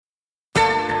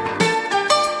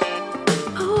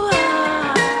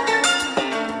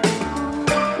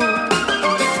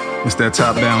that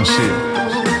top down shit.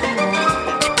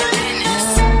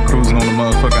 Cruising on the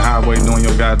motherfucking highway doing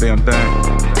your goddamn thing.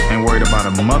 Ain't worried about a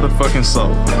motherfucking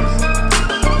soul.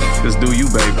 Just do you,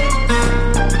 baby.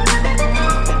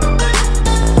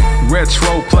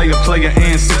 Retro player,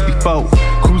 and 64.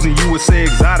 Cruising USA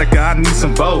Exotica, I need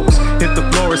some votes. Hit the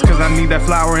florist cause I need that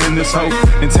flower in this hoe.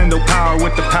 Nintendo power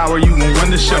with the power, you gon' run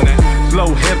the show.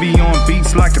 Flow heavy on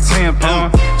beats like a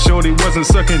tampon. Shorty wasn't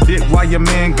sucking dick while your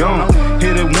man gone.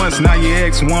 Hit it once, now your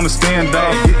ex wanna stand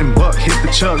off. Getting buck, hit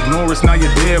the Chuck Norris, now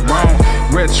you're dead wrong.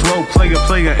 Retro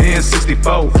player, and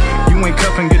 64. You ain't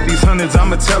cuffing, get these hundreds,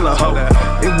 I'ma tell a hoe.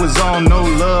 It was all no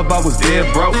love, I was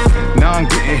dead broke. Now I'm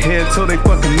getting head till they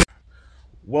fucking...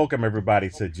 Welcome everybody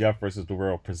to Jeff vs. the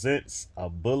World presents a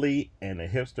Bully and a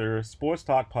Hipster Sports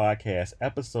Talk Podcast,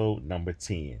 episode number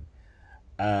 10.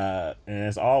 And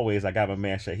as always, I got my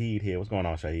man Shahid here. What's going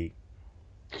on, Shahid?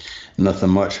 Nothing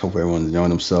much. Hope everyone's enjoying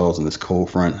themselves in this cold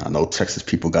front. I know Texas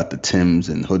people got the Timbs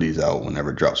and hoodies out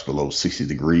whenever it drops below 60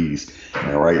 degrees.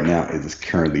 And right now it is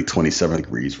currently 27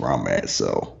 degrees where I'm at.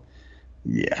 So,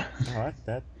 yeah. All right,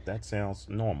 that sounds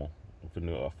normal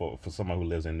for someone who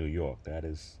lives in New York. That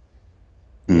is.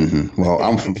 Mm-hmm. Well,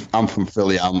 I'm from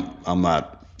Philly. I'm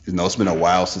not. You know, it's been a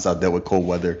while since I dealt with cold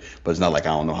weather, but it's not like I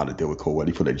don't know how to deal with cold weather.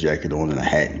 You put a jacket on and a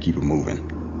hat and keep it moving.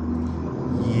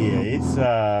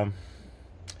 Yeah,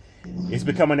 it's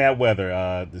becoming that weather.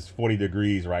 It's 40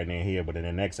 degrees right now here, but in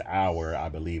the next hour, I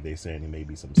believe they're saying there may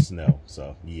be some snow.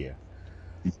 So yeah.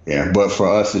 Yeah, but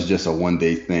for us, it's just a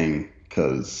one-day thing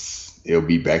because it'll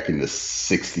be back in the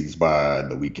 60s by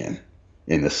the weekend,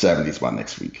 in the 70s by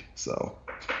next week. So.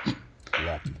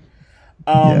 Lucky.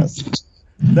 Yes.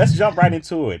 Let's jump right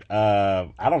into it.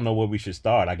 I don't know where we should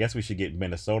start. I guess we should get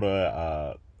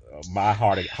Minnesota, my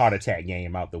heart attack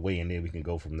game out the way, and then we can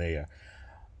go from there.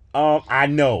 I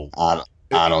know. I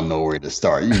don't know where to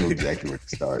start. You know exactly where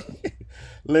to start.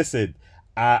 Listen,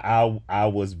 I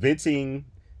was venting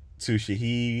to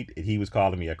Shahid, and he was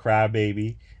calling me a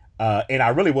crybaby, and I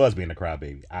really was being a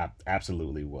crybaby. I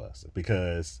absolutely was,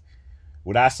 because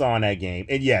what I saw in that game,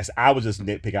 and yes, I was just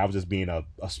nitpicking. I was just being a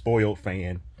spoiled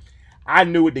fan. I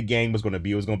knew what the game was going to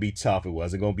be. It was going to be tough. It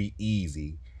wasn't going to be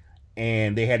easy.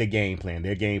 And they had a game plan.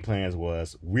 Their game plans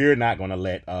was, we're not going to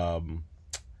let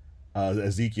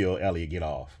Ezekiel Elliott get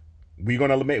off. We're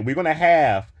going to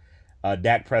have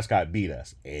Dak Prescott beat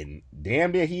us. And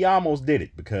damn near he almost did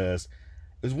it, because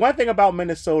there's one thing about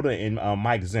Minnesota and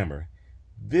Mike Zimmer.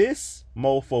 This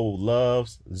mofo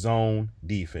loves zone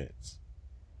defense.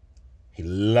 He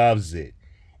loves it.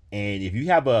 And if you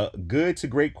have a good to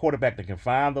great quarterback that can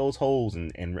find those holes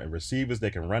and receivers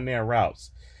that can run their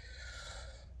routes,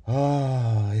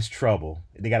 it's trouble.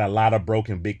 They got a lot of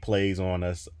broken big plays on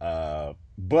us.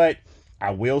 But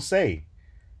I will say,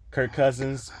 Kirk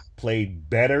Cousins played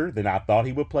better than I thought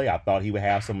he would play. I thought he would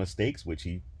have some mistakes, which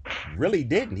he really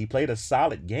didn't. He played a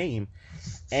solid game.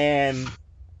 And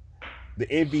the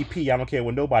MVP, I don't care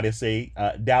what nobody say,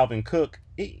 Dalvin Cook,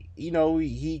 he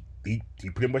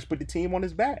pretty much put the team on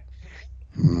his back.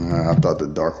 I thought the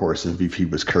dark horse MVP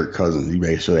was Kirk Cousins. He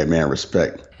made sure that man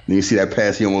respect. And you see that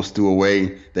pass he almost threw away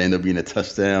that ended up being a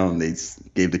touchdown. They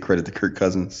gave the credit to Kirk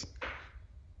Cousins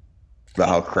about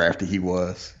how crafty he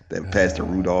was. That pass to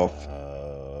Rudolph.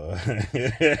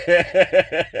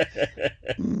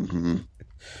 Mm-hmm.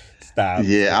 Stop.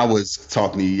 Yeah, I was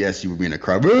talking to you. Yes, you were being a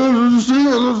crowd. See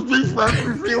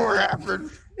what happened.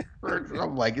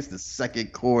 I'm like, it's the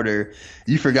second quarter.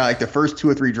 You forgot, like, the first 2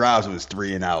 or 3 drives was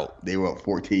 3 and out. They were up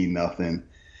 14-0,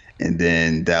 and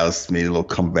then Dallas made a little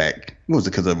comeback. What was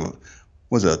it? Because of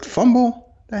was it a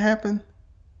fumble that happened?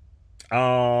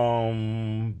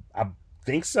 I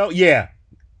think so. Yeah.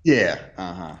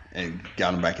 And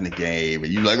got him back in the game.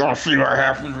 And you like, oh, see what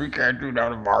happens. We can't do that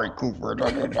to Amari Cooper.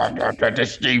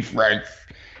 This defense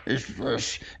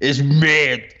is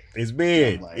mid. It's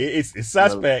mid. Like, it's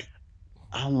suspect.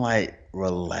 I'm like,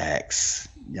 relax,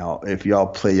 y'all. If y'all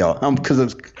play y'all, because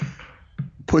of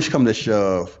push come to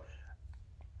shove,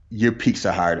 your peaks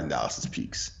are higher than Dallas's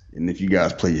peaks, and if you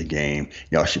guys play your game,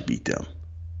 y'all should beat them.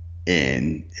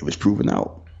 And it was proven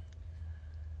out.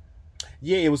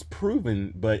 Yeah, it was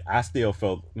proven, but I still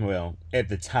felt, well, at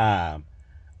the time,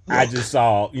 I just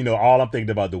saw, all I'm thinking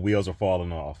about, the wheels are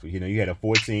falling off. You had a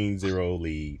 14-0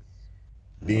 lead.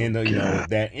 Then,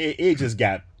 that it just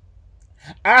got.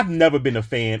 I've never been a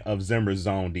fan of Zimmer's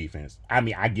zone defense. I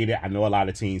mean, I get it. I know a lot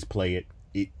of teams play it.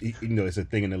 It's a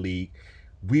thing in the league.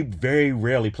 We very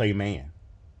rarely play man.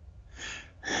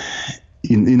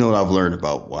 You know what I've learned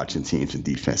about watching teams and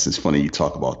defense? It's funny you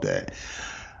talk about that.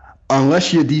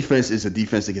 Unless your defense is a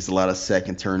defense that gets a lot of sack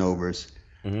and turnovers,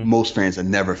 most fans are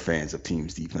never fans of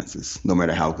teams' defenses, no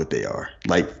matter how good they are.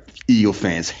 Like Eagle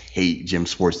fans hate Jim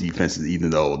Sports defenses, even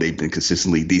though they've been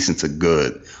consistently decent to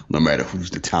good, no matter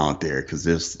who's the talent there,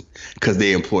 because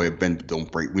they employ a bend but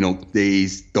don't break. They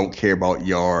don't care about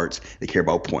yards; they care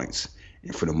about points.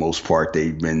 And for the most part,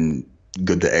 they've been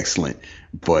good to excellent.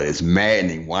 But it's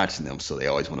maddening watching them, so they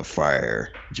always want to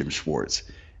fire Jim Schwartz.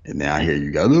 And now here you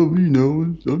got,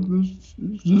 it's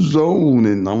zone,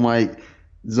 and I'm like,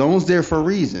 zone's there for a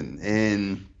reason,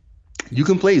 and you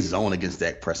can play zone against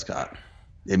Dak Prescott.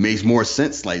 It makes more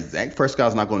sense. Like, Dak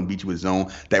Prescott's not going to beat you with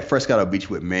zone. Dak Prescott will beat you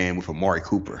with man with Amari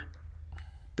Cooper.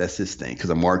 That's his thing,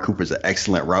 because Amari Cooper's an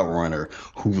excellent route runner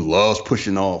who loves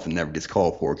pushing off and never gets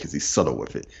called for because he's subtle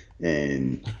with it.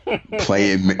 And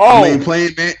playing man,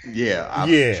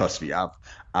 trust me,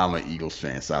 I'm an Eagles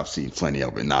fan, so I've seen plenty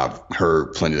of it, and I've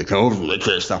heard plenty of they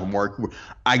can't stop Amari Cooper.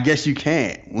 I guess you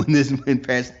can't when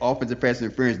offensive pass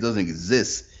interference doesn't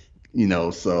exist,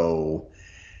 So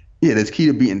yeah, the key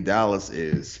to beating Dallas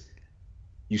is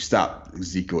you stop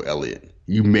Ezekiel Elliott.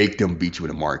 You make them beat you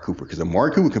with Amari Cooper, because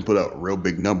Amari Cooper can put up real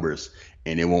big numbers,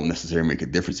 and it won't necessarily make a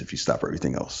difference if you stop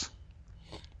everything else.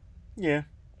 Yeah,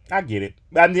 I get it.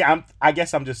 I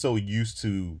guess I'm just so used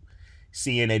to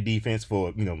seeing that defense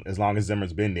for as long as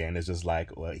Zimmer's been there, and it's just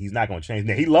like, well, he's not going to change.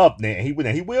 Now, he loved that.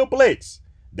 He will blitz.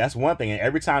 That's one thing. And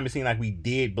every time it seemed like we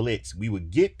did blitz, we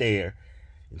would get there,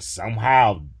 and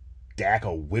somehow Dak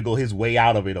will wiggle his way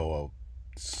out of it, or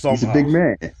somehow. He's a big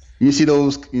man. You see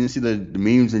the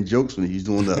memes and jokes when he's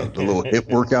doing the little hip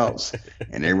workouts,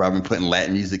 and everybody been putting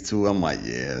Latin music to it. I'm like,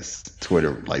 yes,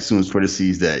 Twitter. Like, as soon as Twitter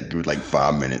sees that, give it like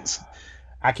 5 minutes.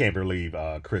 I can't believe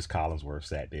Chris Collinsworth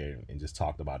sat there and just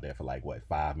talked about that for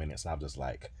 5 minutes. And I'm just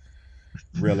like,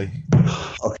 really?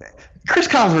 Okay. Chris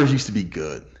Collinsworth used to be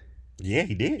good. Yeah,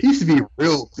 he did. He used to be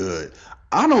real good.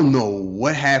 I don't know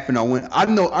what happened. I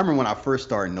remember when I first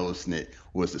started noticing it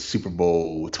was the Super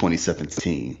Bowl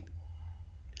 2017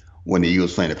 when the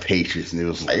Eagles playing the Patriots, and it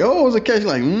was like, oh, it was a catch.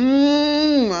 Like, I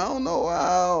don't know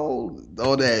how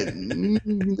all that,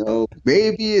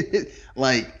 maybe it.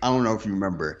 Like, I don't know if you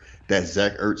remember that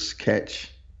Zach Ertz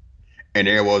catch, and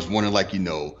there was wondering,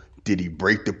 did he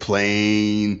break the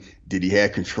plane? Did he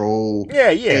have control?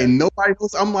 Yeah. And nobody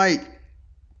else. I'm like,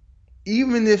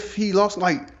 even if he lost,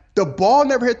 the ball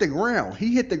never hit the ground.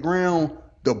 He hit the ground.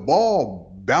 The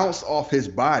ball bounced off his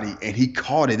body, and he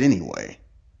caught it anyway.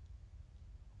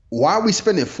 Why are we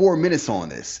spending 4 minutes on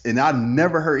this? And I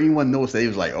never heard anyone notice that he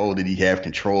was like, oh, did he have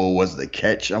control? Was it a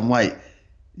catch? I'm like,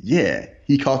 yeah,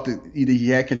 he caught either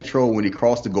he had control when he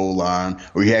crossed the goal line,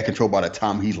 or he had control by the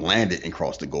time he landed and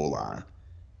crossed the goal line.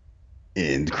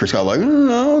 And Chris got like, I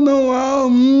don't know how,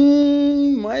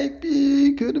 might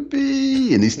be, could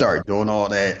be. And he started doing all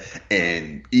that.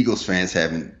 And Eagles fans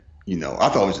haven't, I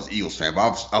thought it was just Eagles fan,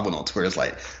 but I went on Twitter. It's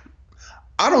like,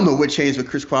 I don't know what changed with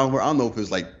Chris Collinsworth. I don't know if it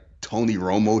was like Tony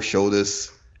Romo showed us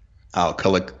how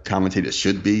color commentators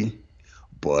should be.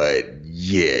 But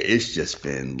yeah, it's just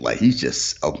been he's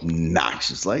just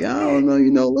obnoxious. I don't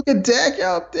know, look at Dak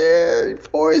out there,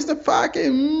 poised the pocket.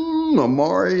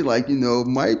 Amari,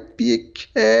 might be a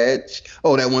catch.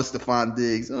 Oh, that one Stephon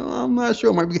Diggs. Oh, I'm not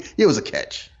sure. It might be. It was a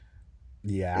catch.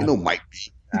 Yeah, might be.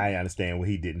 I understand what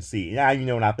he didn't see. Yeah,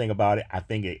 when I think about it, I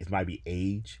think it might be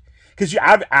age. Because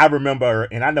I remember,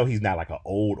 and I know he's not an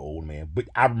old man, but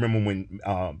I remember when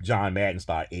John Madden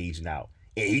started aging out.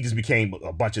 And he just became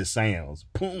a bunch of sounds.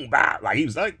 Boom, bah. He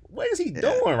was like, what is he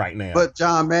doing right now? But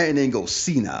John Madden didn't go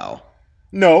senile.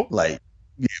 No.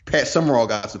 Pat Summerall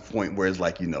got to the point where it's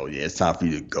it's time for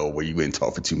you to go, where you went and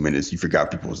talk for 2 minutes. You forgot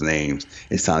people's names.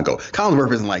 It's time to go.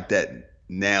 Collinsworth isn't like that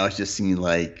now. It's just seemed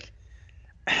like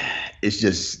it's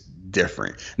just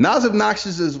different. Not as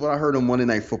obnoxious as what I heard on Monday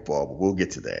Night Football, but we'll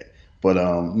get to that. But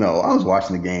no, I was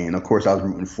watching the game. Of course, I was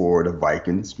rooting for the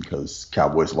Vikings because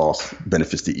Cowboys loss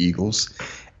benefits the Eagles.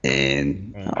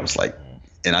 And I was like,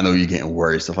 and I know you're getting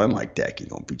worried. So I'm like, Dak, you're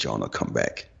going to beat you on a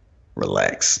comeback.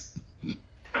 Relax.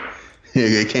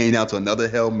 It came down to another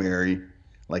Hail Mary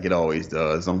like it always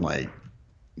does. I'm like,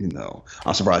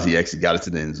 I'm surprised he actually got it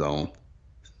to the end zone.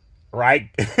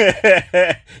 Right?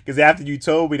 Because after you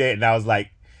told me that, and I was like,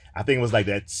 I think it was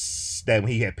that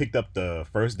when he had picked up the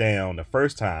first down the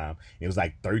first time, it was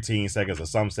 13 seconds or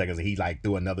some seconds, and he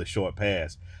threw another short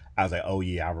pass. I was like, oh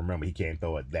yeah, I remember he can't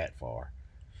throw it that far,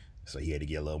 so he had to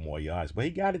get a little more yards, but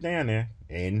he got it down there.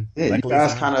 And yeah, you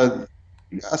guys kind of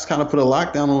put a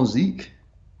lockdown on Zeke.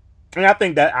 And I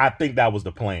think that was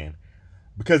the plan,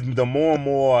 because the more and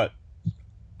more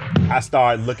I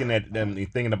started looking at them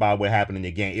and thinking about what happened in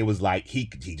the game, it was like he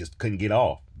just couldn't get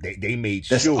off. They made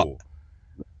sure.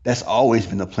 That's always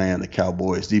been the plan of the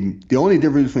Cowboys. The only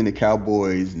difference between the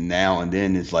Cowboys now and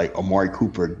then is like Amari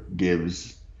Cooper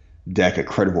gives Dak a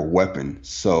credible weapon,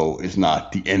 so it's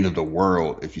not the end of the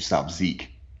world if you stop Zeke.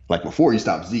 Like before you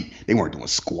stop Zeke, they weren't doing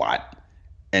squat,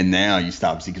 and now you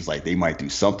stop Zeke, it's like they might do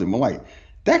something. But like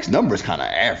Dak's numbers kind of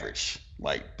average,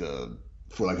 like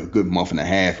for like a good month and a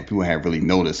half, but people haven't really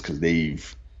noticed because they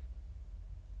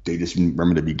just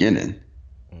remember the beginning.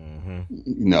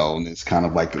 And it's kind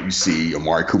of like you see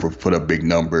Amari Cooper put up big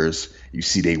numbers. You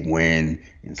see they win.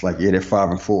 And it's like, yeah, they're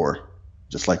 5-4,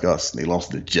 just like us. They lost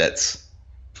to the Jets.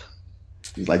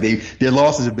 It's like their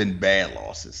losses have been bad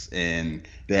losses, and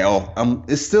they all.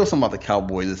 It's still something about the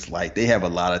Cowboys. It's like they have a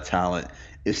lot of talent.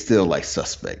 It's still like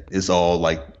suspect. It's all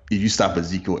like if you stop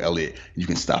Ezekiel Elliott, you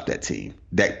can stop that team.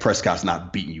 Dak Prescott's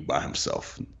not beating you by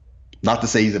himself. Not to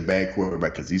say he's a bad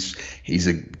quarterback, because he's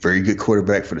a very good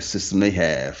quarterback for the system they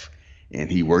have,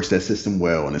 and he works that system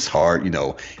well. And it's hard,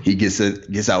 he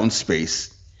gets out in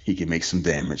space, he can make some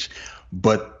damage,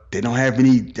 but they don't have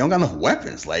any. They don't got enough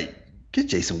weapons. Like, get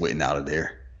Jason Witten out of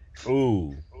there.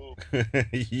 Ooh,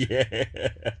 yeah.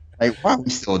 Like, why are we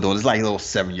still doing this? Like a little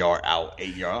 7-yard out,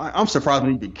 8-yard. I'm surprised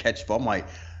when he can catch. But I'm like,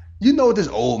 you know what this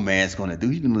old man's gonna do?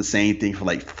 He's been doing the same thing for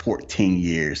like 14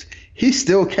 years. He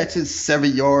still catches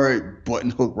 7-yard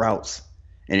button hook routes,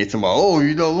 and it's about,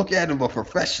 look at him, a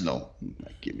professional.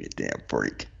 Like, give me a damn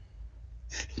break.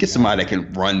 Get somebody that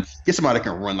can run. Get somebody that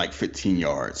can run like 15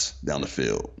 yards down the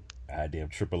field. Damn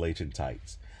Triple H in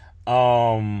tights.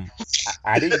 I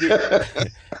didn't get.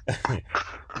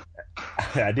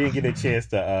 I didn't get a chance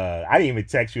to. I didn't even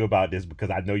text you about this because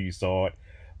I know you saw it,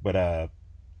 but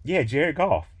yeah, Jared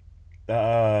Goff,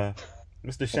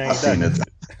 Mr. Shane Duggan.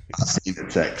 I seen the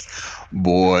text.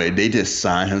 Boy, they just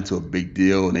signed him to a big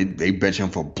deal, and they bench him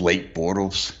for Blake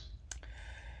Bortles.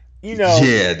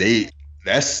 Yeah,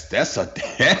 that's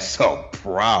a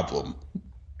problem.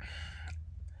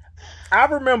 I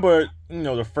remember,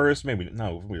 the first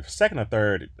the second or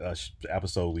third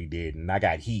episode we did, and I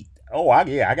got heat.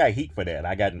 I got heat for that.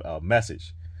 I got a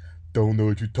message. Don't know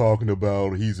what you're talking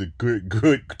about. He's a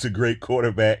good to great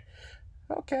quarterback.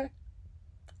 Okay.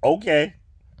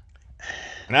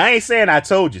 Now, I ain't saying I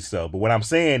told you so, but what I'm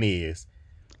saying is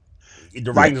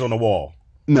the writing's on the wall.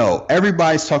 No,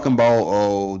 everybody's talking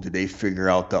about, did they figure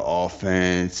out the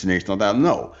offense and everything like that?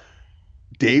 No.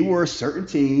 They were a certain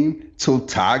team till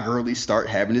Todd Gurley start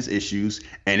having his issues,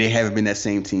 and they haven't been that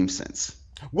same team since.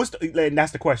 And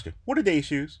that's the question. What are the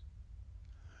issues?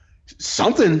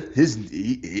 Something.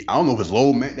 I don't know if it's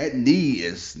low, man. That knee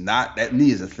is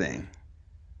a thing,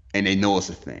 and they know it's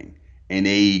a thing. And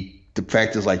the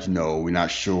fact is, like, we're not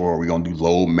sure. We're gonna do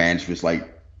load management. It's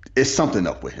like, it's something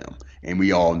up with him, and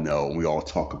we all know. We all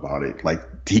talk about it. Like,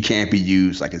 he can't be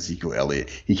used like Ezekiel Elliott.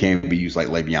 He can't be used like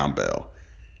Le'Veon Bell.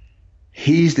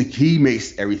 He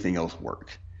makes everything else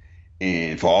work.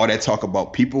 And for all that talk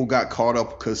about, people got caught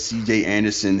up because C.J.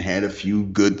 Anderson had a few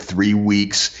good 3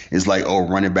 weeks. It's like,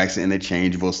 running backs are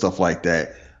interchangeable, stuff like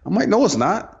that. I'm like, no, it's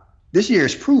not. This year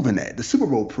has proven that. The Super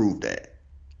Bowl proved that.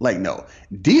 Like, no,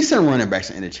 decent running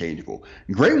backs are interchangeable.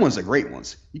 Great ones are great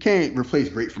ones. You can't replace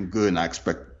great from good and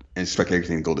expect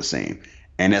everything to go the same.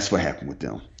 And that's what happened with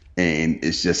them. And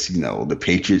it's just, the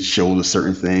Patriots showed a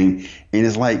certain thing. And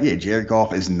it's like, yeah, Jared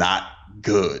Goff is not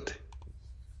good.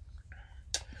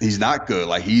 He's not good.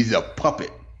 Like, he's a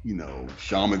puppet.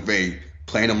 Sean McVay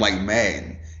playing him like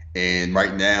Madden. And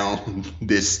right now,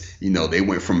 they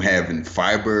went from having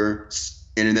fiber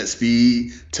internet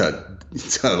speed to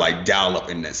like dial up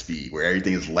internet speed where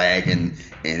everything is lagging,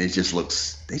 and it just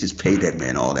looks. They just paid that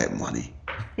man all that money.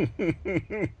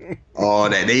 All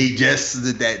that. They just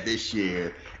did that this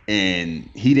year, and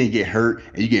he didn't get hurt.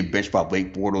 And you get benched by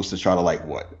Blake Bortles to try to, like,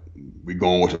 what? We're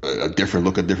going with a different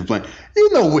look, a different plan.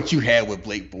 You know what you had with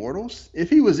Blake Bortles.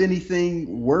 If he was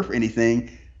anything worth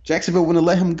anything, Jacksonville wouldn't have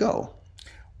let him go.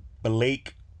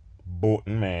 Blake Bortles,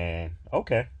 man.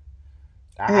 Okay.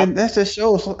 And that just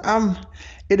shows.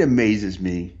 It amazes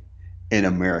me in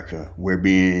America where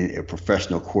being a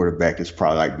professional quarterback is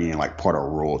probably like being like part of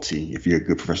royalty. If you're a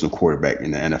good professional quarterback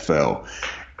in the NFL,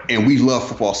 and we love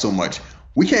football so much,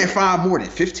 we can't find more than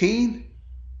 15.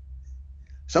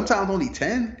 Sometimes only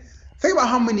 10. Think about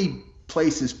how many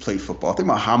places play football. Think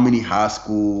about how many high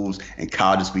schools and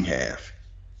colleges we have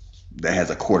that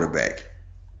has a quarterback,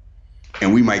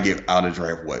 and we might get out of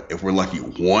draft. What if we're lucky?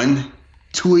 1,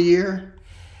 2 a year.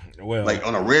 Well, like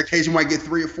on a rare case, you might get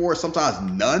 3 or 4, sometimes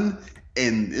none.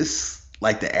 And it's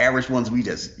like the average ones, we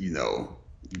just,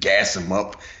 gas them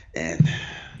up, and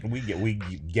we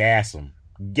gas them,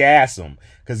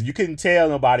 because you couldn't tell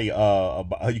nobody.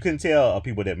 You couldn't tell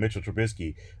people that Mitchell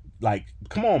Trubisky Like,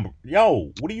 come on,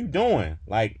 yo, what are you doing?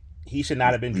 Like, he should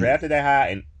not have been drafted that high,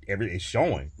 and it's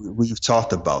showing. We've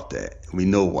talked about that. We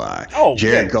know why. Oh,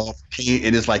 Jared Goff came,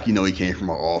 and it's like, he came from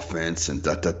an offense and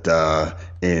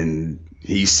and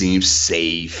he seems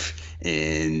safe.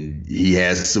 And he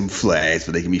has some flags,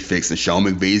 but they can be fixed. And Sean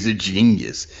McVay's a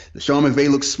genius. Does Sean McVay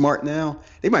looks smart now?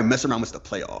 They might mess around with the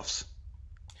playoffs.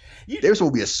 They're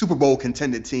supposed to be a Super Bowl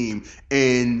contended team,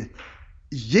 and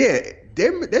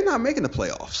they're not making the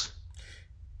playoffs.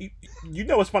 You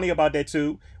know what's funny about that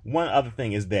too? One other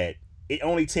thing is that it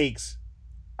only takes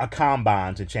a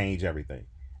combine to change everything.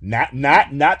 Not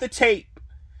the tape,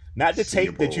 not the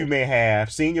tape that you may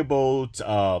have. Senior Bowl,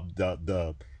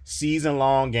 the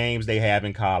season-long games they have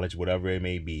in college, whatever it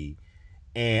may be,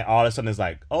 and all of a sudden it's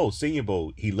like, oh, Senior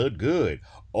Bowl, he looked good.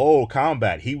 Oh,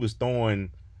 combat, he was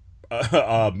throwing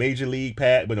major league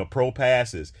pro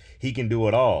passes. He can do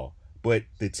it all, but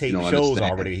the tape shows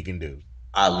already he can do.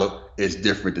 It's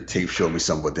different. The tape showed me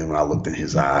something, but then when I looked in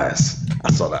his eyes,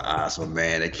 I saw the eyes of a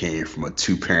man that came from a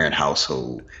 2-parent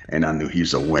household, and I knew he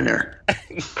was a winner.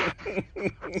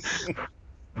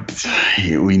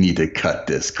 We need to cut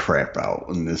this crap out.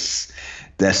 And that's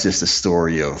just a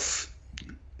story of,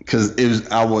 because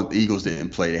the Eagles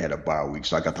didn't play. They had a bye week,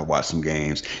 so I got to watch some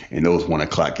games, and those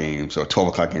 1:00 games or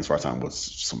 12:00 games for our time was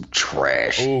some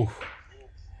trash. Ooh.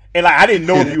 And like, I didn't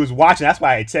know if you was watching. That's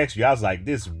why I texted you. I was like,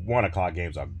 this 1:00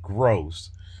 games are gross.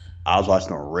 I was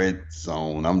watching on Red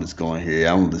Zone. I'm just going here.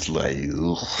 I'm just like,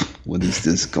 what is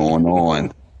this going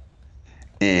on?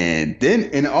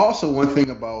 And also one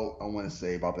thing I want to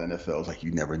say about the NFL is, like,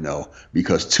 you never know,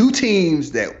 because 3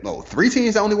 teams that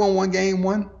only won one game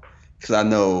won. Because I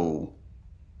know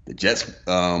the Jets,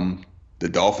 the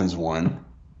Dolphins won.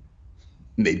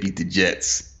 They beat the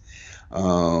Jets.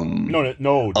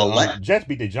 The Jets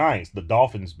beat the Giants. The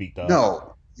Dolphins beat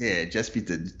the Jets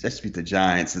beat the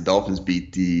Giants. The Dolphins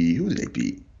beat who did they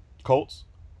beat? Colts.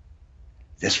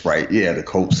 That's right. Yeah, the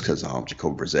Colts, because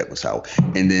Jacoby Brissett was out.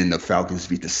 And then the Falcons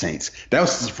beat the Saints. That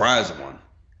was a surprising one.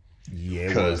 Yeah,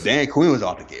 because Dan Quinn was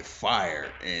about to get fired,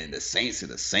 and the Saints was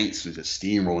just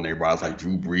steamrolling everybody. I was like,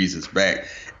 Drew Brees is back,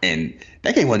 and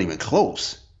that game wasn't even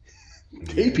close.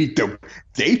 They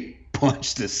they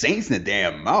punched the Saints in the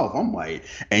damn mouth. I'm like,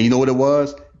 and you know what it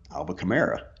was? Alvin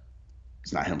Kamara.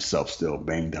 It's not himself, still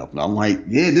banged up. And I'm like,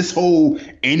 yeah, this whole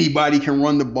anybody can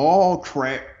run the ball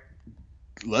crap,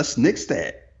 let's nix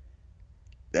that.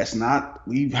 That's not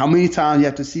how many times you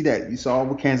have to see that? You saw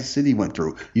what Kansas City went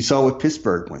through. You saw what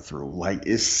Pittsburgh went through. Like,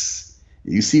 you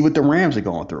see what the Rams are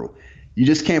going through. You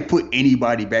just can't put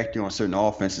anybody back there on certain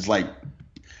offenses. Like,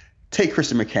 take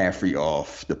Christian McCaffrey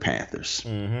off the Panthers.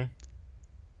 Mm-hmm.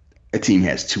 A team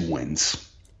has 2 wins.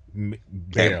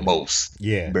 Barely. At most.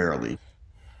 Yeah. Barely.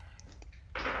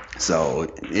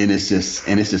 So, and it's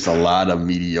just a lot of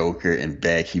mediocre and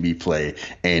bad QB play,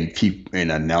 and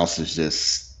announcers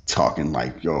just talking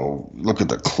like, yo, look at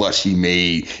the clutch he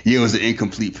made. Yeah, it was an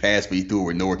incomplete pass, but he threw it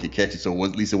where nowhere could catch it, so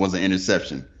at least it wasn't an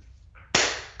interception.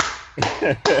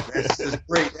 That's just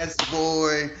great. That's the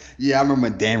boy. Yeah, I remember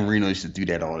Dan Marino used to do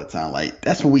that all the time. Like,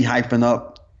 that's what we hyping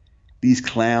up these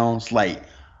clowns. Like,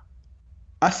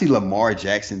 I see Lamar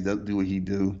Jackson do what he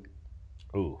do.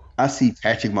 Ooh. I see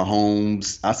Patrick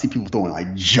Mahomes. I see people throwing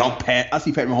like jump pass. I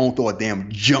see Patrick Mahomes throw a damn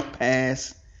jump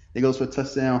pass that goes for a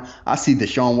touchdown. I see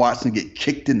Deshaun Watson get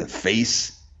kicked in the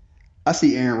face. I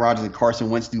see Aaron Rodgers and Carson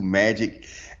Wentz do magic.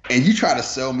 And you try to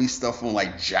sell me stuff on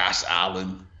like Josh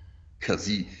Allen because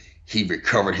he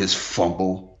recovered his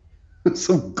fumble.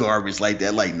 Some garbage like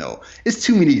that. Like, no. It's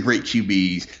too many great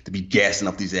QBs to be gassing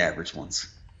up these average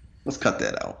ones. Let's cut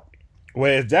that out.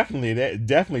 Well, it's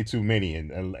definitely too many,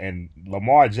 and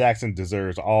Lamar Jackson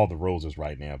deserves all the roses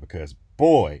right now because,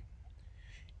 boy,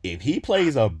 if he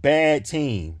plays a bad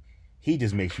team, he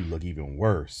just makes you look even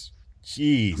worse.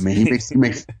 Jeez, I mean,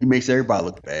 he makes everybody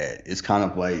look bad. It's kind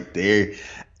of like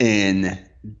and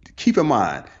keep in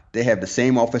mind they have the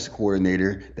same offensive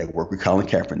coordinator that worked with Colin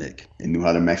Kaepernick and knew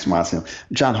how to maximize him.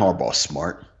 John Harbaugh's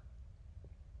smart.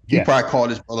 He probably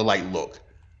called his brother like, look,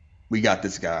 we got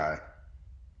this guy.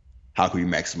 How can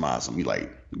we maximize him? We like,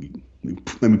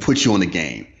 let me put you on the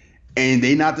game. And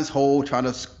they not this whole trying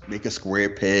to make a square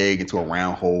peg into a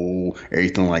round hole,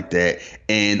 everything like that.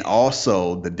 And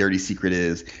also the dirty secret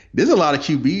is there's a lot of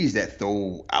QBs that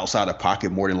throw outside the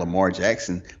pocket more than Lamar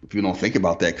Jackson. But people don't think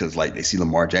about that because like they see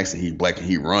Lamar Jackson, he's black and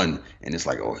he run. And it's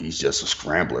like, oh, he's just a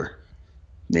scrambler.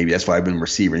 Maybe that's why I've been a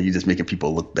receiver. He's just making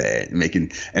people look bad and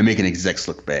making execs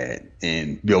look bad.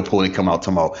 And Bill Polian come out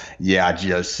talking about, yeah, I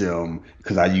judged him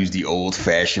because I used the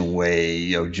old-fashioned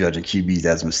way of judging QBs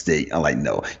as a mistake. I'm like,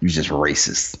 no, you're just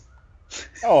racist.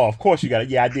 Oh, of course you got it.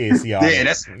 Yeah, I did see all Yeah,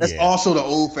 that. that's Yeah. also the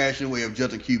old fashioned way of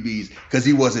judging QBs because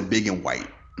he wasn't big and white,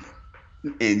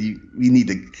 and we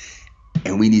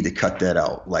need to cut that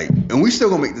out. Like, and we still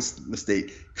gonna make this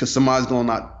mistake because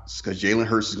because Jalen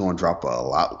Hurts is gonna drop a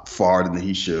lot farther than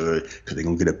he should because they're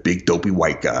gonna get a big dopey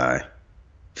white guy,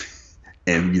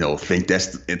 and think that's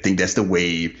the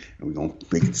wave, and we're gonna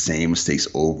make the same mistakes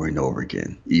over and over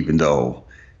again, even though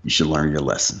you should learn your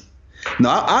lesson. No,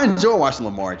 I enjoy watching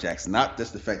Lamar Jackson. Not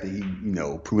just the fact that he,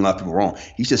 proving a lot of people wrong.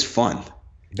 He's just fun.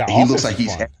 The He looks offense like is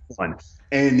he's fun. having fun,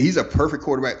 and he's a perfect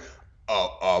quarterback.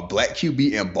 A black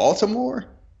QB in Baltimore.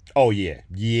 Oh yeah.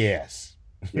 Yes.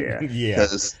 Yeah. Yeah.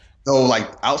 Because like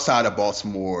outside of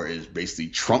Baltimore is basically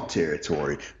Trump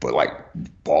territory, but like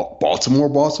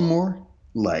Baltimore,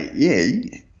 like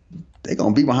they're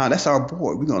gonna be behind. That's our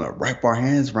boy. We're gonna wrap our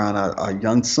hands around our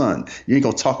young son. You ain't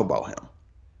gonna talk about him.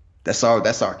 That's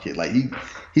our kid. Like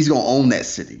he's gonna own that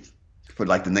city for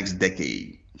like the next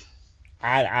decade.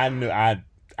 I knew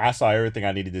I saw everything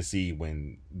I needed to see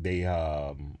when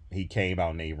he came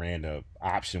out and they ran the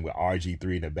option with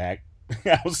RG3 in the back.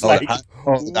 I was like, the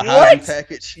what? Heisman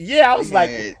package. Yeah, I was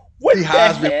like, what the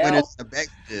Heisman hell? winners in the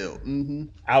backfield. Mm-hmm.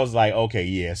 I was like, okay,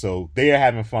 yeah. So they are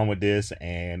having fun with this,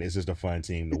 and it's just a fun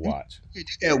team to watch.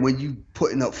 Yeah, when you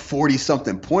putting up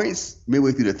 40-something points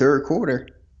midway through the third quarter,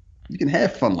 you can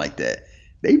have fun like that.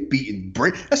 They beating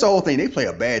break. That's the whole thing. They play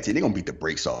a bad team. They're gonna beat the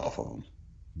brakes off of them.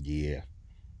 Yeah,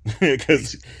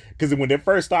 because when they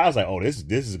first started, I was like, oh, this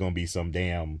is gonna be some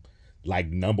damn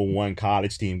like #1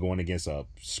 college team going against a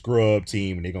scrub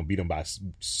team, and they're gonna beat them by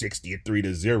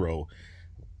 63-0.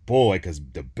 Boy, because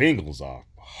the Bengals are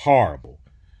horrible.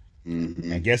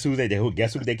 Mm-hmm. And guess who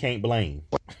they can't blame?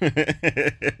 Marvin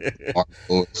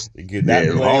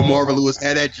Lewis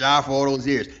had that job for all those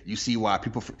years. You see why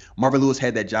Marvin Lewis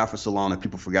had that job for so long, and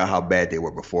people forgot how bad they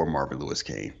were before Marvin Lewis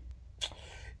came.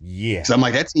 Yeah. So I'm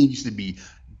like, that team used to be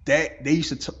that they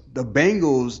used to the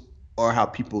Bengals are how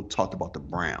people talked about the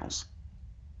Browns.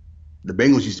 The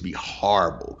Bengals used to be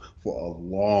horrible for a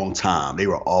long time. They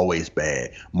were always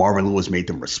bad. Marvin Lewis made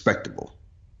them respectable.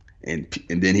 And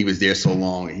then he was there so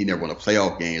long and he never won a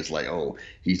playoff game. It's like, oh,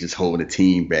 he's just holding the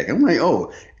team back. I'm like,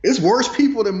 oh, it's worse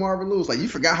people than Marvin Lewis. Like, you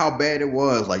forgot how bad it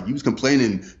was. Like, you was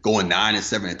complaining going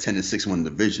 9-7 and 10-6 win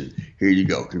the division. Here you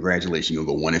go. Congratulations. You're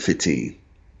going to go 1-15.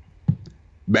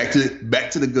 Back to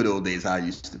the good old days how it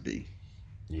used to be.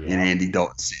 Yeah. And Andy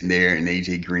Dalton sitting there and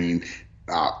AJ Green.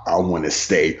 I want to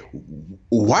stay.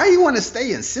 Why you want to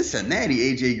stay in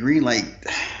Cincinnati, AJ Green? Like,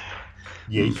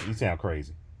 yeah, you sound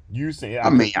crazy. You say, you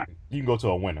can go to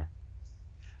a winner.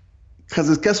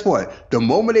 Because guess what? The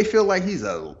moment they feel like he's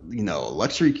a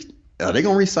luxury, are they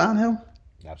gonna re-sign him?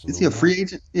 Absolutely. Is he a free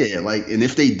agent? Yeah, like, and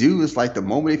if they do, it's like the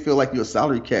moment they feel like you're a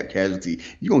salary cap casualty,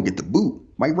 you're gonna get the boot.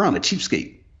 Mike Brown, a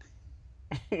cheapskate.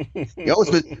 He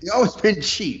always been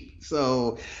cheap.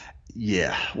 So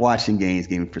yeah, watching games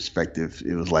gave me perspective.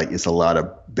 It was like it's a lot of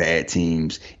bad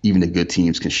teams. Even the good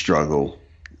teams can struggle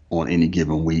on any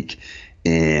given week.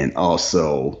 And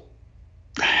also,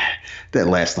 that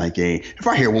last night game, if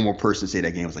I hear one more person say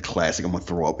that game was a classic, I'm going to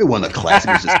throw up. It wasn't a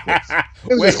classic. It was just close.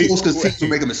 It was just close because teams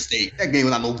would make a mistake. That game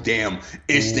was not no damn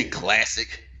instant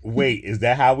classic. Wait, is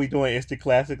that how we doing instant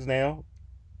classics now?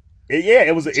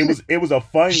 It was a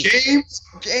fun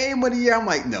game of the year. I'm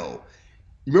like, no.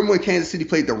 You remember when Kansas City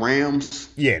played the Rams?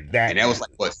 Yeah, and that was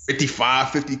like, what,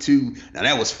 55-52? Now,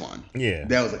 that was fun. Yeah.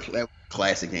 That was a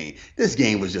classic game. This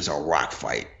game was just a rock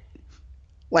fight.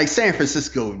 Like, San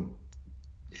Francisco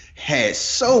had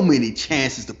so many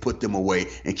chances to put them away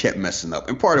and kept messing up.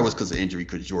 And part of it was because of injury,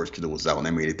 because George Kittle was out, and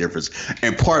that made a difference.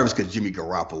 And part of it was because Jimmy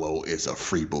Garoppolo is a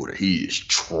freebooter. He is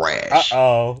trash.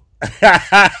 Uh-oh.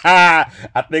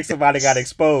 I think somebody got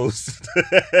exposed.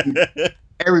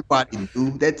 Everybody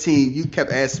knew. That team, you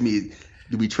kept asking me,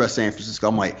 do we trust San Francisco?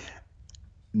 I'm like,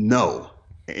 no.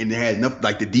 And they had enough.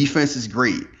 Like, the defense is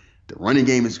great. The running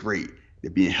game is great.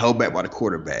 They're being held back by the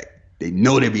quarterback. They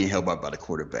know they're being held back by the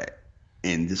quarterback.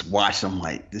 And just watch them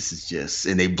like, this is just,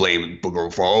 and they blame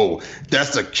Booger for, oh,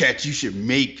 that's a catch you should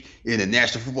make in the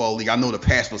National Football League. I know the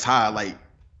pass was high. Like,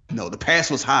 no, the pass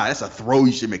was high. That's a throw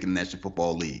you should make in the National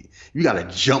Football League. You got to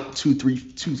jump 2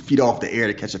 feet off the air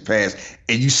to catch a pass,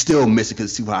 and you still miss it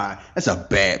because it's too high. That's a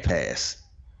bad pass.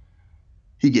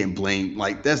 He getting blamed.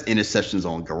 Like, that's interceptions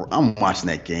on. I'm watching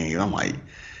that game, and I'm like,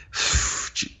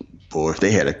 boy,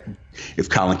 if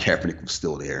Colin Kaepernick was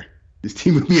still there, this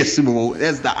team would be a Super Bowl.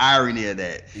 That's the irony of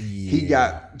that.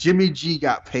 Yeah. Jimmy G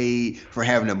got paid for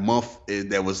having a month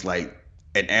that was like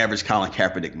an average Colin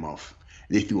Kaepernick month.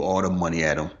 They threw all the money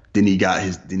at him. Then he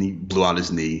blew out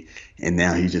his knee, and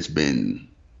now he's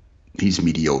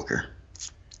mediocre.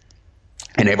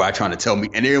 And everybody trying to tell me,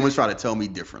 and everyone's trying to tell me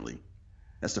differently.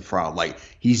 That's the problem. Like,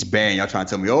 he's bad. Y'all trying to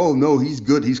tell me, oh no, he's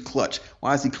good. He's clutch.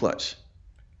 Why is he clutch?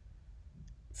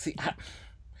 See,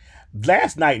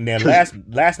 last night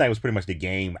was pretty much the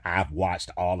game I've watched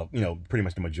all of, pretty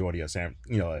much the majority of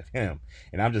of him,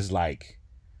 and I'm just like,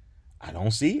 I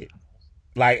don't see it.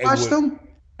 Like, watched them?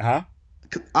 Huh?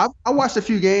 I watched a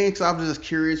few games because I was just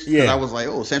curious. Yeah. I was like,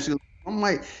 oh, Samson. I'm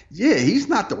like, yeah, he's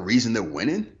not the reason they're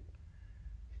winning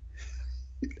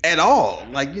at all.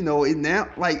 Like,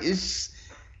 he's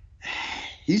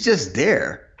just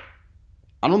there.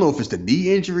 I don't know if it's the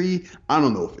knee injury. I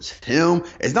don't know if it's him.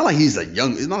 It's not like he's a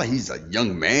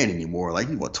young man anymore. Like,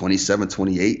 he's 27,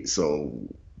 28. So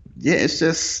yeah,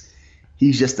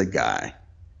 he's just a guy.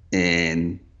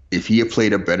 And if he had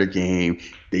played a better game,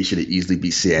 they should have easily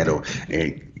beat Seattle.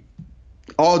 And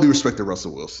all due respect to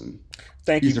Russell Wilson.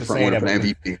 Thank you for saying that. For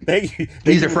MVP. Thank you.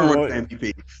 He's a front runner for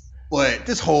MVP. But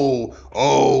this whole,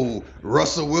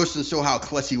 Russell Wilson show how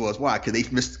clutch he was. Why?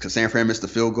 Because San Fran missed the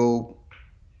field goal.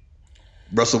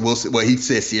 Russell Wilson, he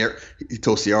said he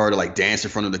told Ciara to like dance in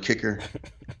front of the kicker.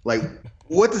 Like,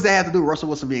 what does that have to do with Russell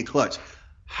Wilson being clutch?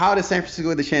 How did San Francisco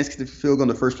get the chance to get the field goal in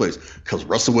the first place? Because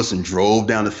Russell Wilson drove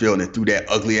down the field and threw that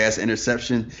ugly ass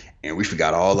interception, and we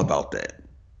forgot all about that.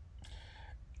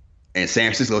 And San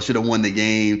Francisco should have won the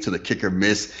game till the kicker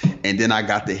missed, and then I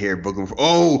got to hear Booker.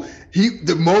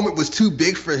 The moment was too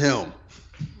big for him.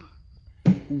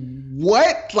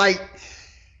 What? Like,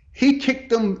 he kicked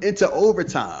them into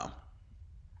overtime.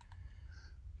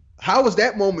 How was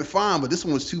that moment fine, but this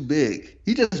one was too big?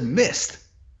 He just missed.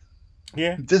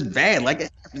 Yeah. Just bad. Like,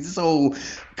 this whole,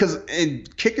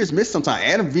 and kickers miss sometimes.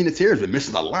 Adam Vinatieri's been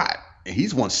missing a lot, and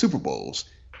he's won Super Bowls.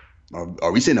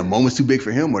 Are we saying the moment's too big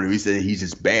for him, or are we saying he's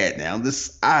just bad now?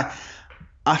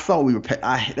 I thought we were.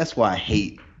 That's why I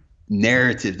hate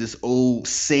narrative. This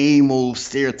same old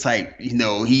stereotype.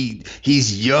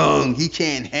 He's young. He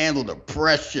can't handle the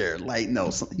pressure. Like,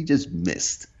 no, he just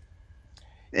missed.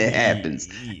 It happens.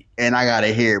 And I gotta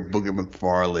hear Booger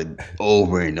McFarland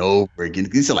over and over again.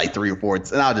 These are like 3 or 4,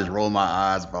 and I'll just roll my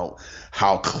eyes about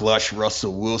how clutch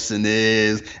Russell Wilson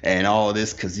is and all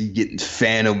this because he's getting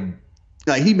phantom.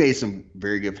 Like, he made some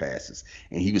very good passes,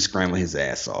 and he was scrambling his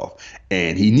ass off,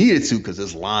 and he needed to because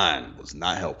his line was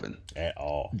not helping at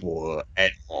all. Boy,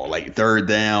 at all. Like, third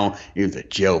down, it was a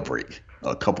jailbreak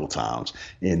a couple times,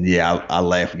 and yeah, I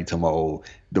laugh when you talk about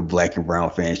the black and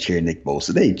brown fans cheer Nick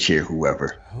Bosa. They cheer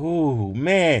whoever. Oh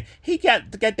man, he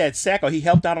got that sack, or he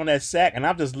helped out on that sack, and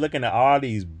I'm just looking at all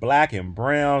these black and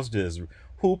browns just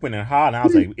hooping and hollering. I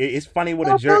was like, it's funny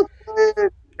what a jerk.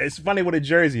 It's funny what a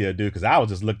jersey will do, because I was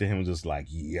just looked at him and just like,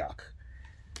 yuck.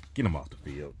 Get him off the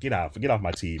field. Get off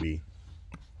my TV.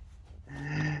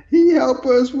 He helped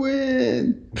us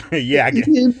win. Yeah, he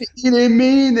didn't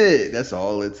mean it. That's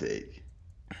all it takes.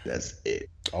 That's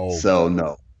it. Oh, so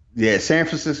no. Yeah, San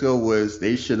Francisco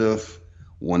they should have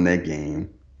won that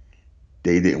game.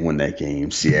 They didn't win that game.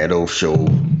 Seattle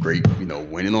showed great,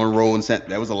 winning on the road. And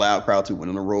that was a loud crowd too.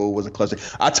 Winning on the road was a clutch.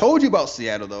 I told you about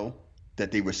Seattle though,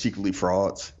 that they were secretly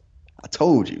frauds. I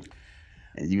told you,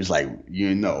 and you was like,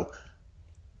 Yeah,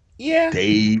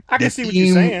 I can see what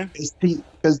you're saying.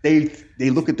 Because they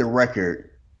look at the record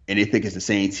and they think it's the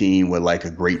same team with like a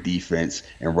great defense,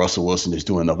 and Russell Wilson is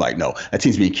doing enough. Like, no, that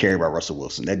team's being carried by Russell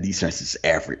Wilson. That defense is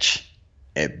average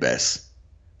at best.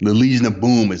 The Legion of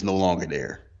Boom is no longer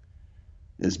there.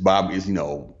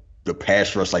 The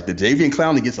pass rush, like the Jadeveon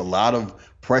Clowney gets a lot of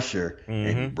pressure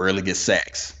and rarely gets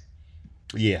sacks.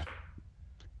 Yeah.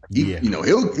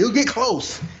 He'll get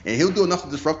close and he'll do enough to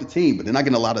disrupt the team, but they're not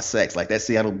getting a lot of sacks. Like, that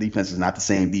Seattle defense is not the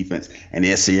same defense, and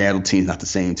that Seattle team is not the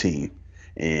same team,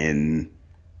 and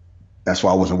that's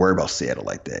why I wasn't worried about Seattle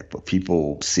like that. But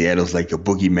Seattle's like a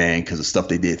boogeyman because of stuff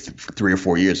they did 3 or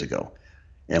 4 years ago,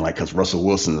 and like because Russell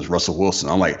Wilson is Russell Wilson.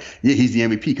 I'm like, yeah, he's the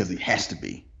MVP because he has to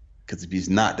be, because if he's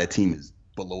not, that team is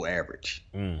below average.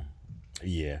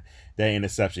 Yeah, that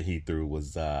interception he threw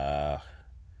was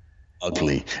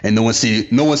ugly, and no one said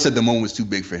the moment was too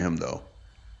big for him though.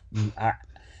 I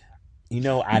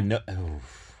know.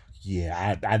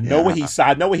 Yeah, I know what he saw.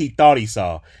 I know what he thought he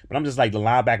saw, but I'm just like, the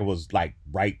linebacker was like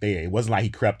right there. It wasn't like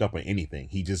he crept up or anything.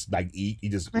 He just like he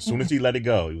just, as soon as he let it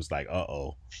go, he was like,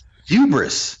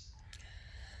 hubris.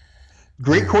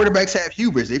 Great quarterbacks have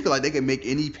hubris. They feel like they can make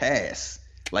any pass.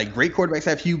 Like, great quarterbacks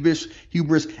have hubris,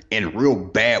 and real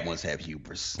bad ones have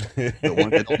hubris. The ones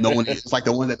that don't know it's like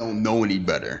the ones that don't know any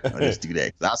better. I just do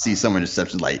that. I see some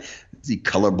interceptions like, is he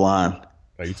colorblind?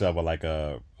 Are you talking about like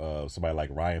somebody like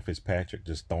Ryan Fitzpatrick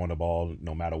just throwing the ball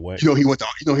no matter what? He went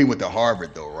to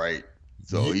Harvard though, right?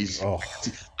 So he's, Oh,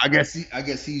 I guess he's,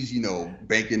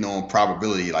 banking on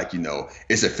probability. Like,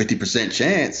 it's a 50%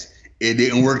 chance. It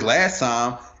didn't work last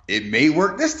time. It may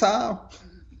work this time.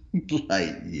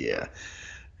 Like, yeah,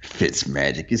 Fitz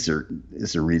magic. It's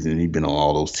a reason he's been on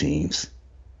all those teams.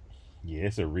 yeah,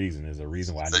 it's a reason. There's a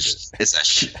reason why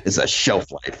It's a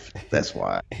shelf life. That's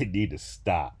why. it need to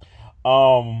stop.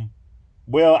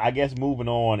 Well, I guess moving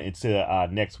on into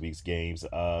next week's games,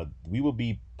 we will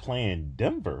be playing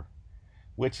Denver,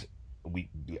 which we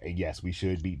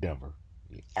should beat Denver.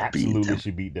 We absolutely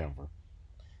should beat Denver.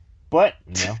 But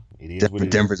it is what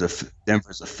it is.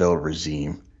 Denver's a failed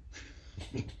regime.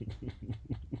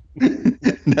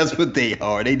 That's what they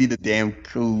are. They need a damn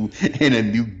coup and a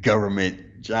new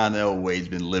government. John Elway's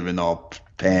been living off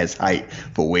past height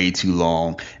for way too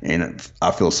long, and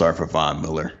I feel sorry for Von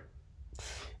Miller.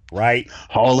 Right.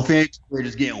 Hall of Fame career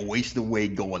just getting wasted away,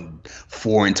 going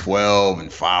 4-12 and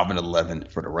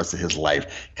 5-11 for the rest of his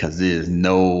life because there's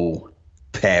no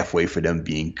pathway for them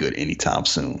being good anytime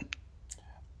soon.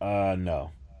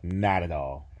 No, not at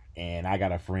all. And I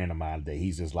got a friend of mine that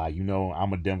he's just like,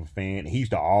 I'm a Denver fan. He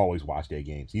used to always watch their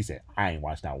games. He said, I ain't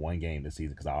watched not one game this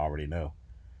season because I already know.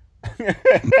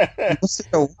 What's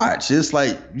there to watch? It's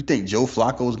like you think Joe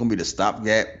Flacco is going to be the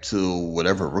stopgap to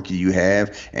whatever rookie you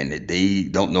have, and that they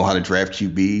don't know how to draft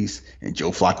QBs, and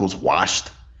Joe Flacco's washed,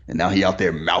 and now he out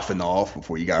there mouthing off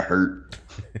before he got hurt.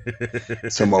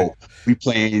 So we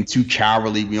playing too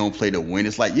cowardly. We don't play to win.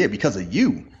 It's like, yeah, because of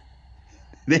you.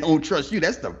 They don't trust you.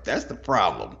 That's the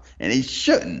problem, and they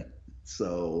shouldn't.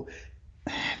 So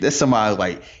there's somebody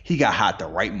like he got hot the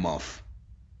right month.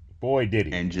 Boy, did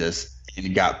he! And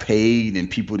he got paid, and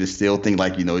people just still think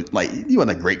like he wasn't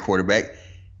a great quarterback.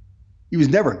 He was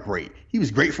never great. He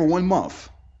was great for 1 month.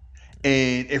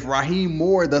 And if Raheem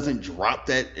Moore doesn't drop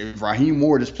that, if Raheem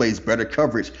Moore just plays better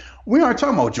coverage, we aren't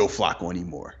talking about Joe Flacco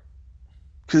anymore.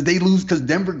 Because they lose, because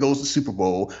Denver goes to Super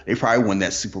Bowl. They probably win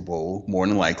that Super Bowl more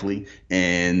than likely.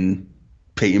 And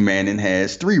Peyton Manning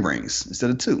has 3 rings instead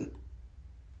of 2.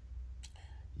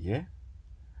 Yeah.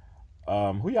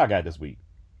 Who y'all got this week?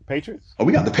 Patriots? Oh,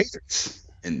 we got the Patriots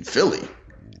in Philly.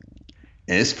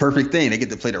 And it's a perfect thing. They get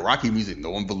to play the Rocky music. No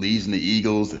one believes in the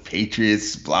Eagles, the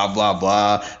Patriots, blah, blah,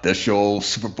 blah. They'll show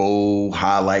Super Bowl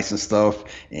highlights and stuff.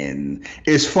 And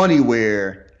it's funny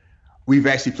where we've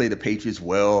actually played the Patriots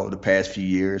well the past few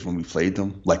years when we played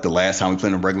them. Like the last time we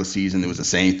played in the regular season, it was the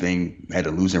same thing. We had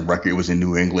a losing record. It was in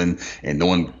New England. And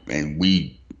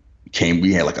we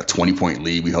had like a 20-point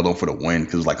lead. We held on for the win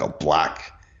because it was like a block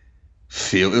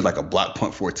field. It was like a block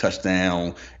punt for a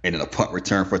touchdown and then a punt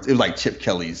return it was like Chip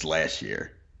Kelly's last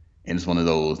year. And it's one of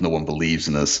those, no one believes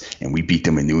in us, and we beat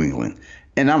them in New England.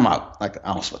 And I'm out, like,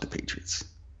 I don't sweat the Patriots.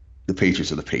 The Patriots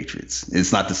are the Patriots.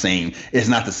 It's not the same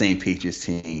Patriots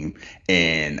team.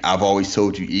 And I've always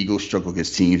told you, Eagles struggle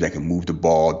against teams that can move the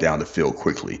ball down the field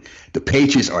quickly. The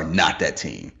Patriots are not that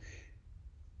team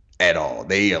at all.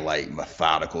 They are like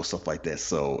methodical, stuff like that.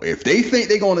 So if they think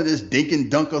they're going to just dink and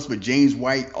dunk us with James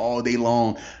White all day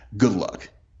long, good luck.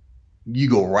 You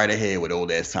go right ahead with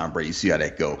old ass Tom Brady. See how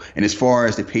that go. And as far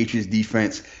as the Patriots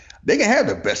defense, they can have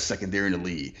the best secondary in the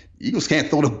league. Eagles can't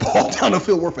throw the ball down the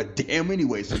field worth a damn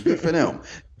anyway. So good for them.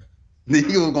 The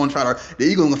Eagles are going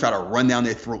to try to run down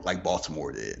their throat like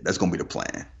Baltimore did. That's going to be the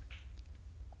plan.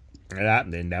 Yeah,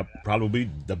 then that probably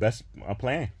be the best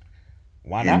plan.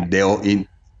 Why not? And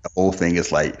the whole thing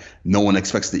is like no one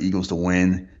expects the Eagles to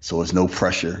win, so it's no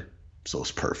pressure, so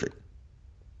it's perfect.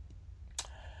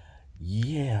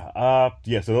 Yeah.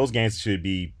 So both games should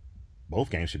be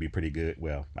pretty good.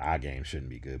 Well, our game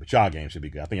shouldn't be good, but y'all game should be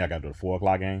good. I think y'all got to do the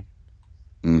 4:00 game.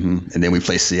 Mm-hmm. And then we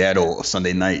play Seattle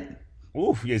Sunday night.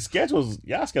 Oof, y'all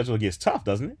schedule gets tough,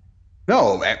 doesn't it?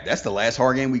 No, that's the last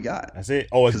hard game we got. That's it.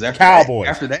 Oh, it's Cowboys.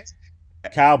 After that.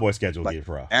 Cowboy schedule gets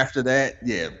rough. After that,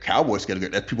 yeah, Cowboy schedule.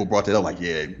 That people brought that up, like,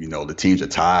 yeah, the teams are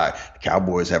tied. The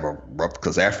Cowboys have a rough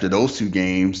because after those 2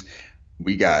 games,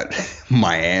 we got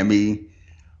Miami.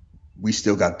 We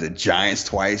still got the Giants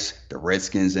twice, the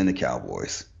Redskins, and the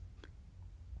Cowboys.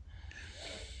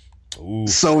 Ooh.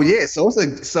 So it's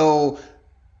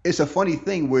a funny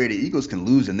thing where the Eagles can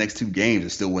lose the next 2 games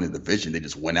and still win the division. They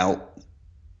just went out.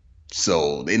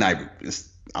 So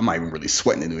I'm not even really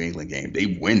sweating the New England game.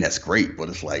 They win, that's great, but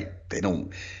it's like they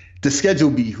don't. The schedule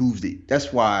behooves it.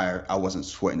 That's why I wasn't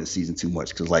sweating the season too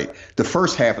much because like the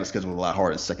first half of the schedule was a lot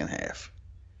harder than the second half,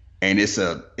 and it's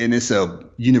a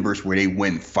universe where they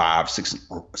win 5,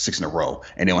 6 in a row,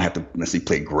 and they don't have to necessarily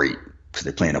play great because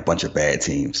they're playing a bunch of bad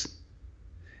teams.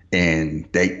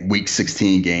 And that Week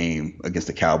 16 game against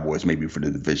the Cowboys may be for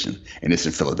the division, and it's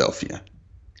in Philadelphia.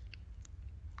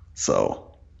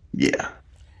 So, yeah.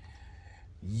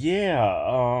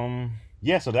 Yeah,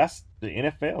 Yeah, so that's the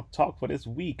NFL talk for this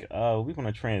week. We're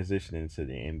gonna transition into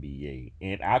the NBA,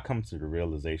 and I come to the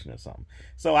realization of something.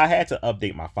 So I had to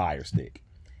update my Fire Stick.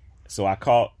 So I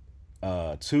caught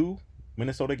two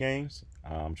Minnesota games.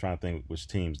 I'm trying to think which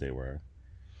teams they were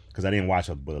because I didn't watch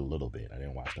but a little bit. I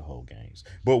didn't watch the whole games.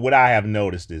 But what I have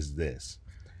noticed is this: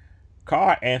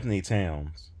 Karl Anthony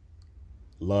Towns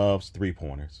loves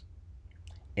 3-pointers,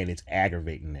 and it's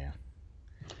aggravating now.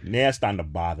 Now it's starting to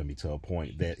bother me to a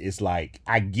point that it's like,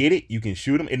 I get it, you can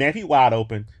shoot him, and if he's wide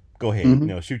open, go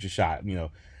ahead, shoot your shot,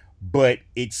 But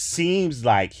it seems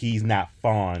like he's not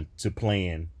fond to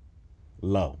playing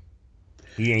low.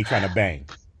 He ain't trying to bang.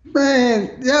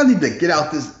 Man, y'all need to get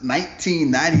out this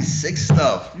 1996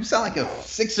 stuff. You sound like a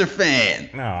Sixer fan.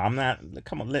 No, I'm not.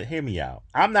 Come on, hear me out.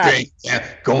 I'm not.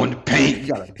 Go in the paint.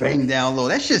 You gotta bang down low.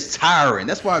 That shit's tiring.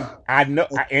 That's why I know,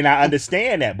 and I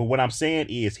understand that. But what I'm saying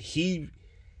is he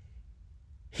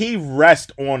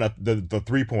rests on the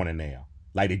 3-pointer now.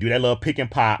 Like, they do that little pick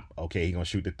and pop. Okay, he gonna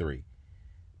shoot the 3.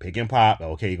 Pick and pop.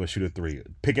 Okay, he gonna shoot a 3.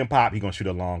 Pick and pop. He gonna shoot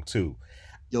a long 2.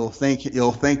 You'll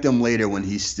thank them later when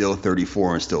he's still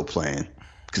 34 and still playing.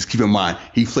 Because keep in mind,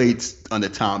 he played under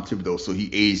Tom Thibodeau, so he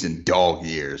aged in dog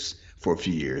years for a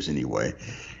few years anyway.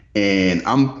 And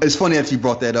it's funny that you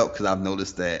brought that up because I've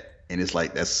noticed that, and it's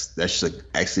like that's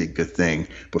actually a good thing.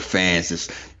 But fans,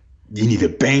 you need to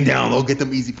bang down low, get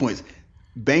them easy points.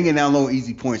 Banging down low,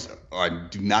 easy points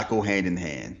do not go hand in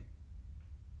hand.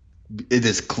 It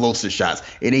is closer shots.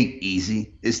 It ain't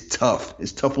easy. It's tough.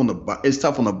 It's tough on the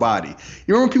body.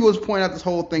 You remember people was pointing out this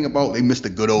whole thing about they missed the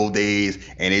good old days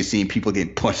and they seen people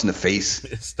getting punched in the face.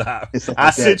 Stop.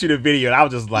 I sent you the video and I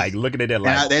was just like looking at that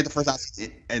like.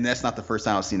 And that's not the first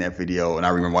time I've seen that video, and I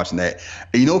remember watching that.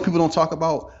 And you know what people don't talk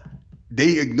about?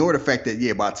 They ignore the fact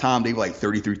that by the time they were like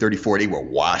 33, 34, they were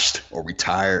washed or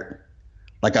retired.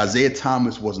 Like Isaiah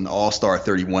Thomas was an all-star at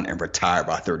 31 and retired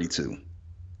by 32.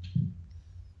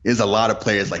 There's a lot of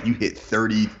players, like you hit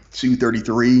 32,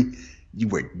 33, you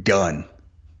were done.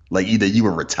 Like either you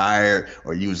were retired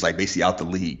or you was like basically out the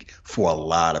league for a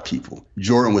lot of people.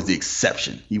 Jordan was the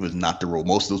exception. He was not the rule.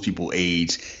 Most of those people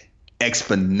aged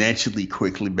exponentially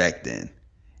quickly back then.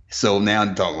 So now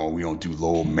I'm talking, we don't do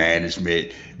low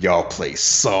management. Y'all play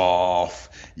soft.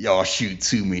 Y'all shoot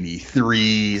too many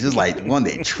threes. It's like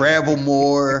they travel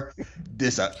more.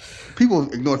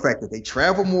 People ignore the fact that they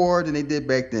travel more than they did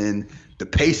back then. The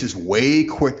pace is way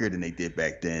quicker than they did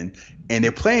back then, and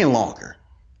they're playing longer.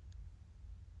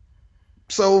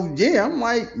 So, yeah, I'm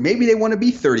like, maybe they want to be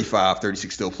 35,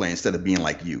 36 still playing instead of being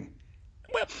like you.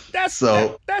 Well,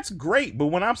 that's great, but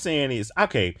what I'm saying is,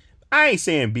 okay, I ain't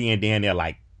saying being down there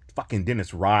like fucking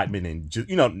Dennis Rodman and just,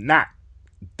 not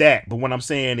that, but what I'm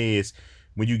saying is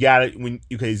when you got it, when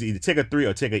you can either take a 3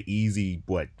 or take an easy,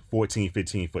 14,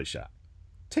 15 foot shot.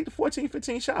 Take the 14,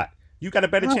 15 shot. You got a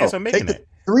better chance of making it.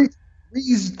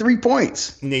 3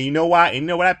 points. Now, you know why? And you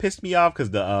know what that pissed me off?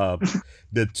 Because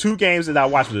the 2 games that I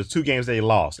watched were the 2 games they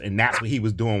lost, and that's what he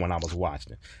was doing when I was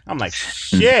watching it. I'm like,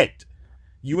 shit.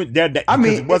 You went there.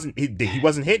 He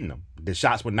wasn't hitting them. The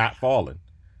shots were not falling.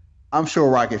 I'm sure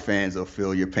Rocket fans will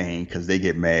feel your pain because they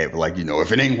get mad. But like,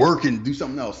 if it ain't working, do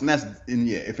something else. And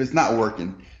if it's not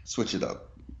working, switch it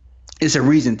up. It's a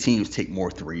reason teams take more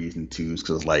 3s and 2s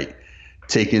because like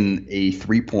taking a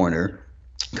 3-pointer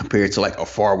compared to like a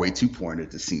faraway 2-pointer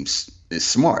just seems is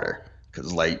smarter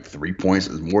because like 3 points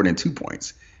is more than 2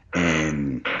 points,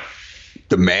 and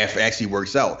the math actually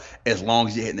works out as long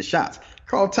as you're hitting the shots.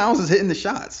 Karl Towns is hitting the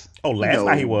shots. Oh, last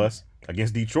night he was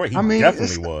against Detroit. He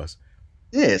definitely was.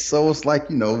 Yeah, so it's like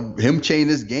him changing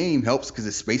his game helps because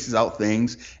it spaces out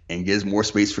things and gives more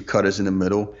space for cutters in the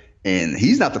middle. And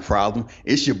he's not the problem.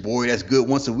 It's your boy that's good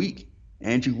once a week,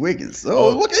 Andrew Wiggins.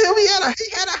 So look at him. He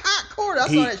had a hot quarter. I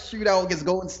saw that shootout against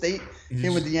Golden State.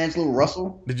 Him with D'Angelo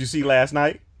Russell. Did you see last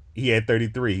night? He had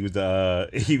 33. He was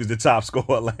the top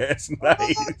scorer last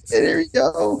night. There you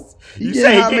go. He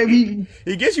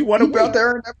gets you one a week.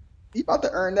 He about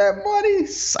to earn that money.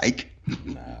 Psych.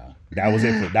 Nah,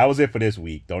 that was it for this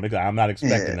week. I'm not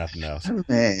expecting nothing else.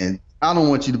 Man, I don't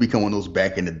want you to become one of those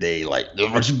back in the day. Like,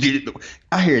 once you get it,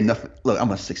 I hear nothing. Look,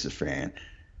 I'm a Sixers fan.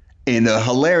 And the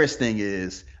hilarious thing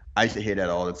is, I used to hear that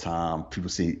all the time. People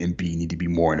say Embiid need to be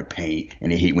more in the paint,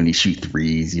 and they hate when he shoot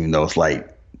threes, even though it's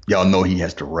like, y'all know he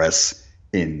has to rest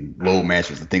in low match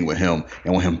was the thing with him,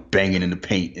 and with him banging in the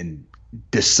paint in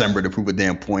December to prove a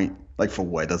damn point. Like, for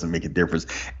what? It doesn't make a difference.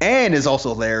 And it's also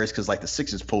hilarious because, like, the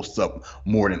Sixers post up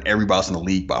more than everybody else in the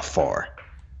league by far.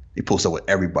 They post up with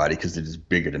everybody because they're just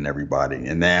bigger than everybody.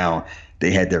 And now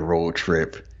they had their road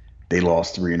trip. They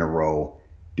lost 3 in a row.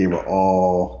 They were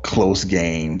all close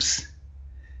games.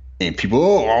 And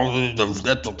people,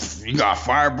 you got to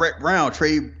fire Brett Brown,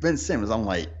 trade Ben Simmons. I'm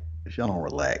like, if y'all don't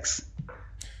relax.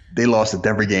 They lost the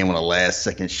Denver game on a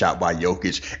last-second shot by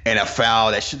Jokic and a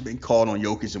foul that should have been called on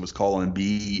Jokic and was called on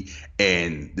Embiid.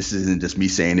 And this isn't just me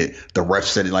saying it. The ref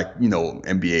said it like,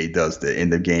 NBA does the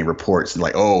end-of-game reports.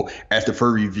 Like, after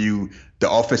further review,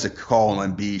 the offensive call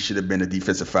on Embiid should have been a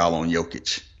defensive foul on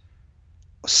Jokic.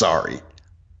 Sorry.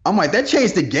 I'm like, that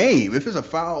changed the game. If it's a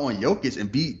foul on Jokic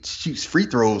and Embiid shoots free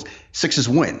throws, Sixers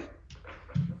win.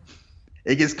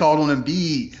 It gets called on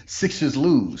Embiid, Sixers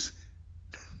lose.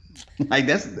 Like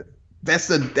that's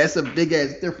a big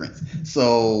ass difference.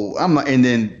 So I'm not, and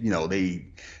then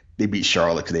they beat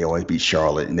Charlotte because they always beat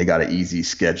Charlotte, and they got an easy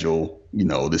schedule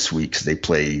this week because they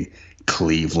play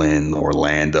Cleveland,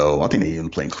 Orlando. I think they even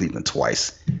played Cleveland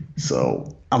twice.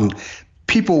 So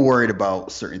people worried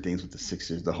about certain things with the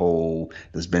Sixers. The whole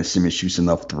does Ben Simmons shoots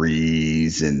enough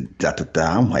threes and da da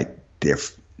da. I'm like they're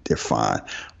fine.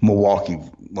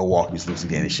 Milwaukee's losing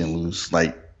again. They shouldn't lose.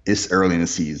 Like it's early in the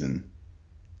season.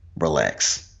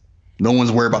 Relax. No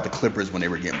one's worried about the Clippers when they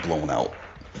were getting blown out.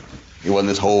 It wasn't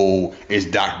this whole is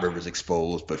Doc Rivers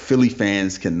exposed, but Philly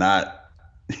fans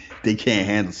they can't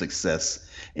handle success.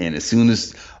 And as soon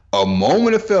as a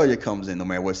moment of failure comes in, no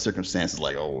matter what circumstances,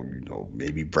 like,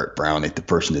 maybe Brett Brown ain't the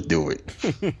person to do it.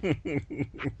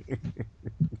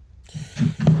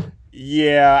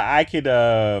 Yeah, I can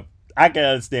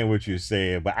understand what you're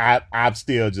saying, but I'm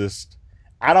still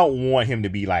I don't want him to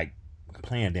be like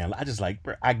playing down. I just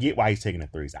I get why he's taking the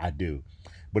threes. I do.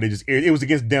 But it was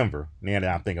against Denver. Now that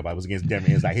I'm thinking about it, was against Denver.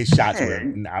 It's like his shots were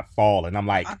not falling. I'm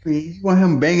like, you want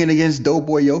him banging against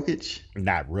Doughboy Jokic?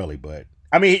 Not really, but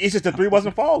I mean, it's just the three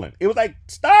wasn't falling. It was like,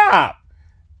 stop.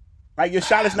 Like your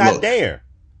shot is not there.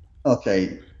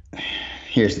 Okay.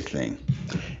 Here's the thing.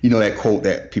 You know that quote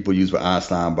that people use with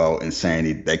Einstein about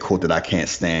insanity, that quote that I can't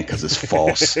stand because it's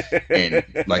false. And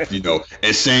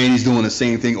insanity's doing the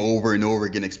same thing over and over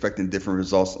again, expecting different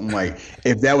results. I'm like,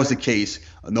 if that was the case,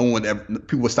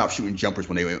 people would stop shooting jumpers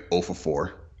when they went 0 for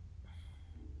 4.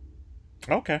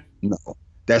 Okay. No.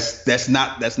 That's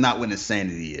not what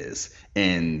insanity is.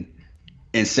 And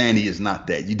insanity is not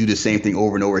that. You do the same thing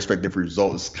over and over, expect different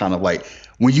results. It's kind of like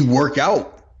when you work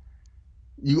out,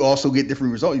 you also get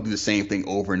different results. You do the same thing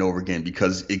over and over again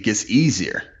because it gets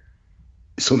easier.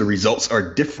 So the results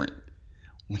are different.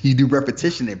 When you do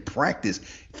repetition and practice,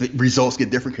 the results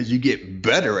get different because you get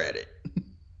better at it.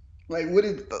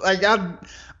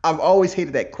 I've always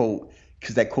hated that quote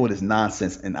because that quote is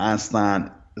nonsense. And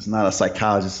Einstein is not a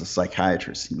psychologist, a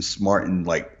psychiatrist. He was smart and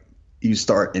he was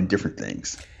smart in different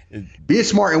things. Being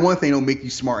smart in one thing don't make you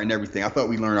smart in everything. I thought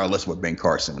we learned our lesson with Ben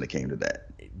Carson when it came to that.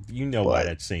 Why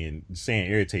that saying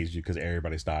irritates you because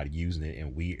everybody started using it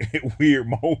in weird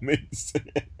moments.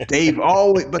 They've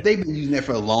been using it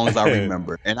for as long as I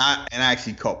remember. And I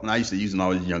actually caught when I used to use it when I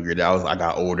was younger. I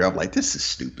got older. I'm like, this is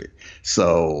stupid.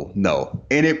 So no,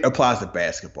 and it applies to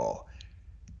basketball.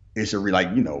 It's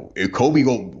if Kobe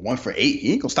go 1 for 8,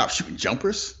 he ain't gonna stop shooting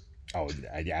jumpers. Oh,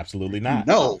 absolutely not.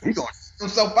 No, he's gonna shoot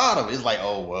himself out of it. It's like,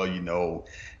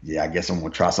 I guess I'm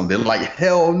gonna try something. They're like,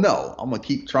 hell no, I'm gonna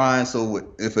keep trying. So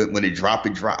when it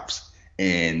drops.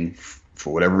 And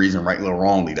for whatever reason, rightly or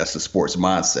wrongly, that's the sports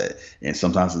mindset. And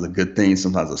sometimes it's a good thing,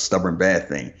 sometimes it's a stubborn bad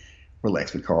thing.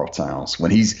 Relax with Karl Towns.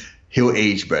 When he'll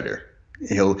age better.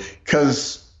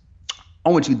 Because I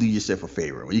want you to do yourself a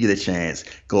favor. When you get a chance,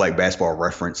 go like Basketball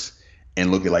Reference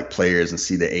and look at players and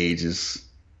see the ages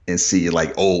and see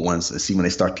old ones and see when they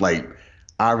start.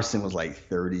 Iverson was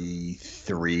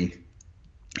 33.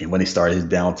 And when he started his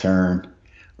downturn,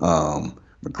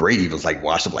 McGrady was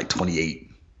washed up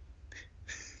 28.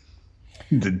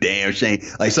 The damn shame.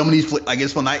 Some of these, I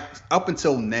guess up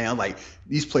until now,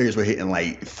 these players were hitting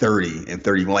 30 and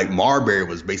 30. Marbury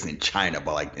was basically in China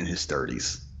by in his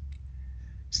 30s.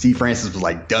 Steve Francis was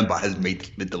done by his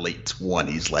mid to late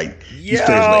 20s. These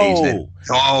players were aging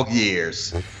dog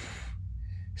years.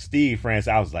 Steve Francis,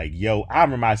 I was like, I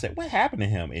remember I said, what happened to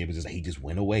him? And it was just he just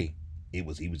went away. He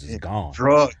was just gone.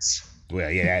 Drugs. Well,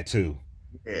 yeah, that too.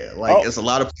 Yeah, it's a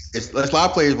lot of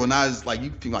players. When I was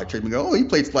you think Trey McGrady, he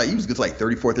played he was good to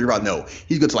 34, 35. No,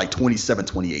 he's good to 27,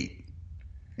 28,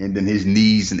 and then his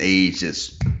knees and age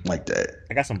just like that.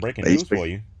 I got some breaking news for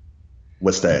you.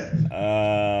 What's that?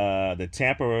 The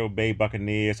Tampa Bay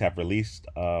Buccaneers have released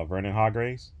Vernon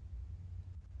Hargreaves.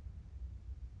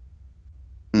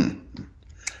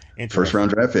 First round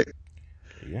draft pick.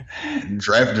 Yeah. The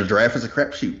draft is a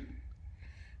crapshoot.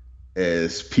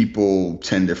 As people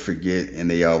tend to forget,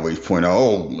 and they always point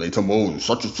out, they talk about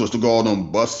such and such to go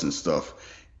on busts and stuff.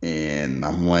 And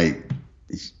I'm like,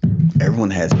 everyone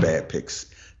has bad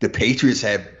picks. The Patriots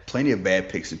have plenty of bad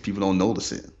picks, and people don't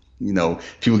notice it. You know,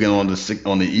 people get on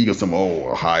the Eagles. I'm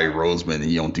Howie Roseman, and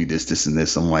you don't do this, this, and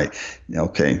this. I'm like, yeah,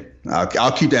 okay,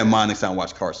 I'll keep that in mind next time I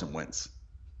watch Carson Wentz.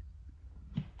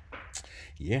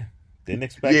 Yeah, didn't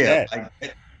expect that.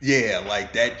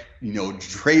 Like that. You know,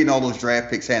 trading all those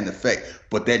draft picks had an effect,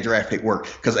 but that draft pick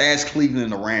worked because as Cleveland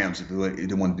and the Rams, they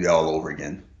want to do it all over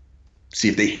again. See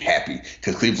if they happy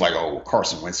because Cleveland's like, oh,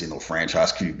 Carson Wentz,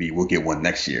 franchise QB. We'll get one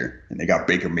next year, and they got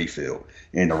Baker Mayfield,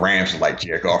 and the Rams are like,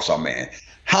 Jared Goff's our man.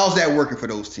 How's that working for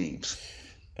those teams?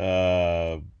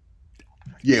 Yeah,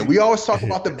 we always talk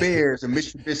about the Bears and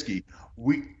Mitch Trubisky.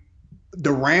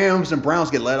 The Rams and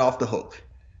Browns get let off the hook.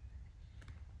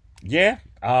 Yeah,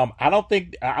 I don't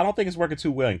think it's working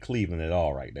too well in Cleveland at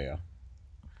all right now.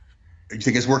 You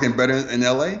think it's working better in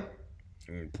LA?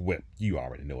 Well, you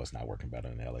already know it's not working better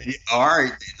in LA. Yeah, all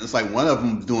right, it's like one of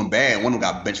them doing bad. One of them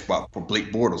got benched for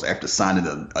Blake Bortles after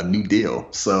signing a new deal.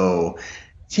 So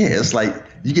yeah, it's like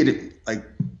you get it. Like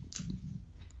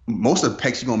most of the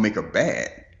picks you're gonna make are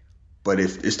bad, but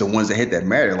if it's the ones that hit that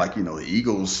matter, like the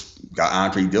Eagles got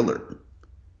Andre Dillard.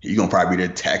 He's gonna probably be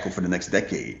their tackle for the next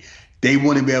decade. They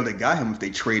wouldn't be able to get him if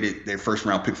they traded their first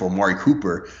round pick for Amari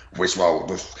Cooper, which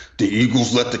the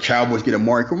Eagles let the Cowboys get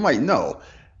Amari Cooper. I'm like, no.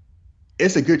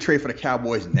 It's a good trade for the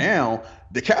Cowboys now.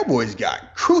 The Cowboys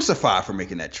got crucified for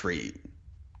making that trade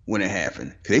when it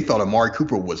happened because they thought Amari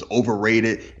Cooper was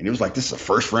overrated, and it was like, this is a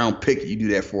first-round pick. You do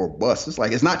that for a bust. It's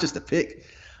like, it's not just a pick.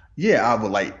 Yeah, I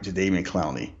would like Jadeveon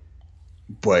Clowney,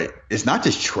 but it's not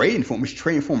just trading for him. It's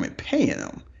trading for him and paying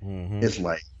him. Mm-hmm. It's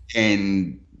like,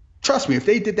 and trust me, if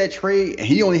they did that trade and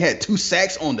he only had 2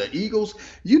 sacks on the Eagles,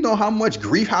 you know how much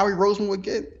grief Howie Roseman would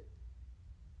get?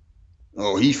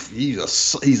 Oh, he's a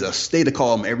state to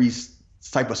call him every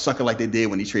type of sucker like they did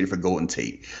when he traded for Golden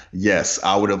Tate. Yes,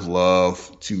 I would have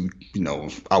loved to,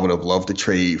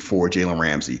 trade for Jalen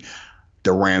Ramsey.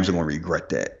 The Rams are going to regret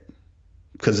that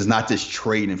because it's not just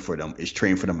trading for them; it's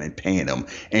trading for them and paying them.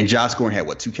 And Josh Gordon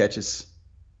had 2 catches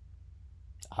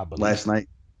last night.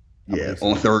 Yeah,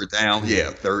 on third down.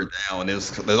 Yeah, third down.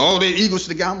 There's all the Eagles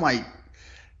should have got. I'm like,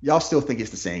 y'all still think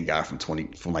it's the same guy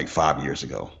from like 5 years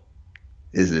ago.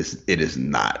 It is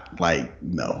not. Like,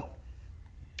 no.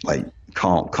 Like,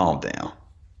 calm down.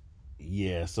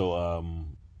 Yeah, so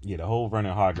the whole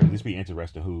Vernon Hargreaves, this be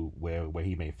interesting where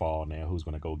he may fall now, who's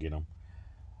gonna go get him.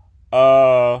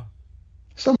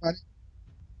 Somebody.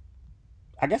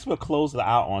 I guess we'll close it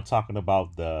out on talking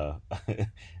about the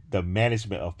the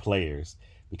management of players,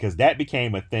 because that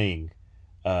became a thing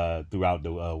throughout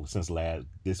the since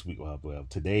this week,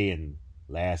 today and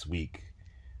last week.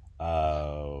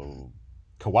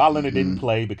 Kawhi Leonard didn't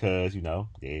play because,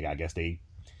 I guess they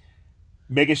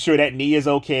making sure that knee is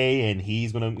okay and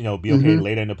he's going to, be okay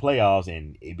later in the playoffs.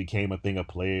 And it became a thing of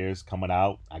players coming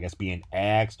out, I guess, being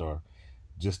asked or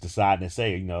just deciding to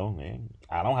say, man,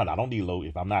 I don't need low.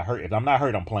 If I'm not hurt,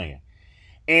 I'm playing.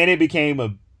 And it became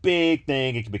a big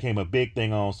thing. It became a big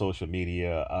thing on social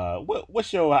media.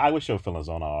 What's your feelings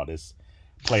on all this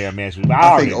player management?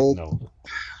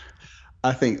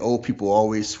 I think old people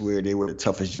always swear they were the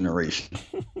toughest generation.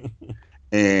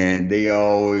 And they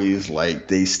always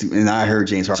and I heard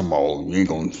James Harden, you ain't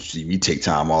going to see me take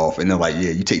time off. And they're like, yeah,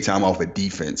 you take time off at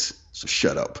defense, so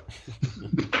shut up.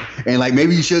 And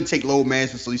maybe you should take load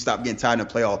management so you stop getting tired in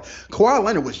the playoffs. Kawhi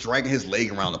Leonard was dragging his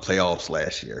leg around the playoffs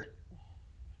last year.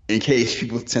 In case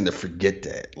people tend to forget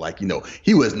that.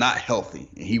 He was not healthy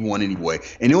and he won anyway.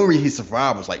 And the only reason he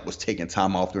survived was taking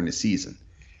time off during the season.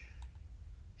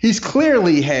 He's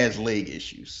clearly has leg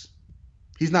issues.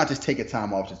 He's not just taking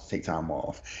time off just to take time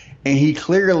off. And he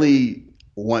clearly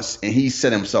wants, and he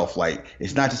said himself,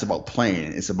 it's not just about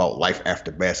playing, it's about life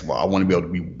after basketball. I want to be able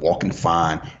to be walking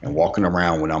fine and walking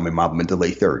around when I'm in my mid to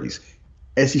late 30s,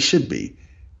 as he should be.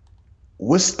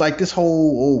 What's this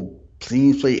whole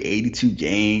teams play 82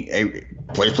 games,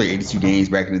 players play 82 games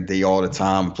back in the day all the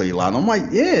time and play a lot. And I'm like,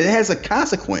 yeah, it has a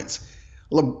consequence.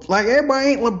 Everybody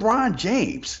ain't LeBron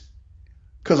James.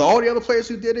 Because all the other players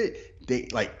who did it,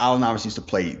 Allen Iverson used to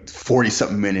play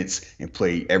 40-something minutes and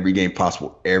play every game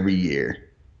possible every year.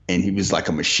 And he was like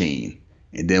a machine.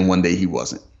 And then one day he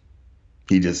wasn't.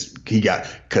 Because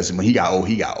when he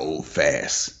got old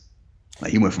fast.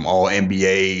 He went from all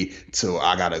NBA to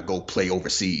I got to go play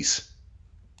overseas.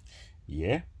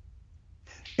 Yeah.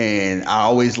 And I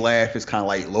always laugh. It's kind of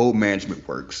like load management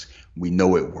works. We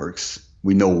know it works.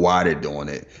 We know why they're doing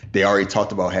it. They already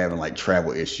talked about having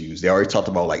travel issues. They already talked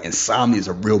about insomnia is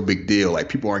a real big deal.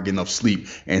 People aren't getting enough sleep,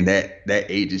 and that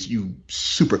ages you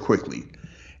super quickly.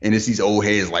 And it's these old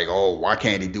heads oh, why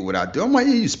can't they do what I do? I'm like,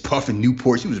 he's puffing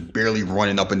Newports. He was barely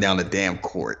running up and down the damn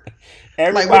court.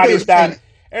 Everybody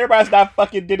Everybody's not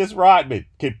fucking Dennis Rodman.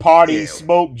 Can party, Yeah.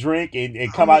 smoke, drink,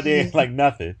 and come out there like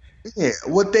nothing. Yeah,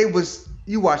 what they was,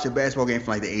 you watch a basketball game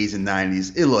from like the 80s and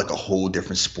 90s, it looked like a whole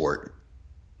different sport.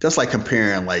 That's like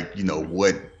comparing like,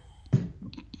 what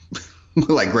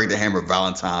like Greg the Hammer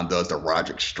Valentine does to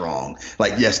Roderick Strong.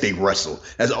 Like, yes, they wrestle.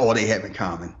 That's all they have in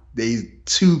common. They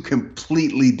two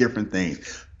completely different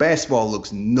things. Basketball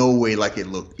looks no way like it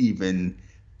looked even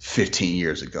 15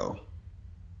 years ago.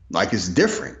 Like, it's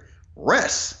different.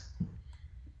 Rest.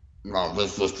 No,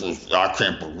 this, I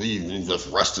can't believe we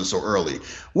just resting so early.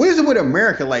 What is it with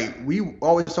America? Like, we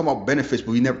always talk about benefits,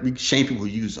 but we shame people who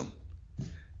use them.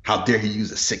 How dare he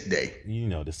use a sick day?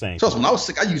 The same. So when I was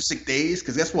sick, I used sick days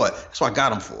because guess what? That's what I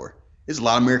got them for. There's a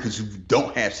lot of Americans who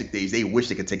don't have sick days. They wish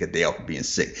they could take a day off of being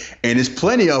sick. And there's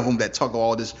plenty of them that talk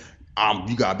all this,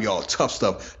 you got to be all tough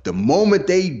stuff. The moment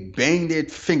they bang their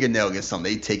fingernail against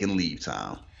something, they taking leave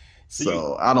time.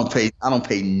 So I don't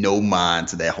pay no mind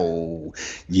to that whole,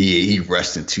 he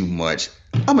resting too much.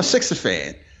 I'm a Sixers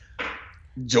fan.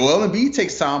 Joel Embiid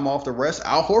takes time off the rest.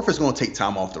 Al Horford's going to take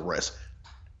time off the rest.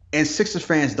 And Sixers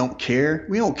fans don't care.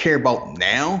 We don't care about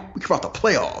now. We care about the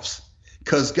playoffs.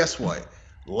 Because guess what?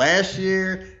 Last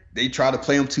year, they tried to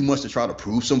play him too much to try to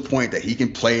prove some point that he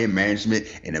can play in management,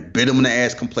 and it bit him in the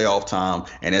ass come playoff time.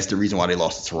 And that's the reason why they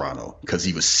lost to Toronto, because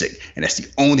he was sick. And that's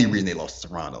the only reason they lost to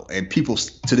Toronto. And people,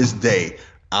 to this day,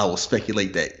 I will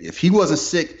speculate that if he wasn't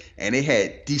sick and they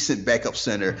had decent backup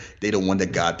center, they'd have won the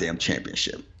goddamn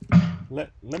championship.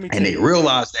 Let me and they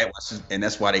realized that, and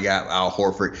that's why they got Al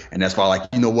Horford. And that's why, like,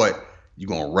 you know what? You're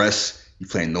going to rest. You're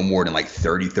playing no more than like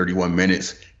 30, 31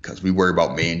 minutes because we worry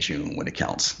about May and June when it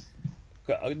counts.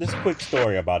 This quick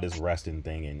story about this resting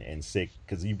thing and sick,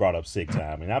 because you brought up sick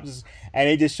time, and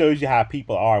it just shows you how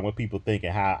people are and what people think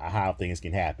and how things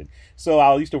can happen. So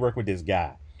I used to work with this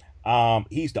guy.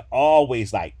 He used to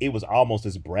always, like, it was almost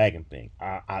this bragging thing.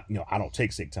 I don't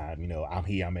take sick time. I'm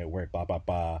here, I'm at work, blah blah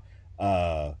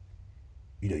blah.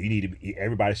 You need to be,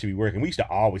 everybody should be working. We used to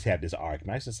always have this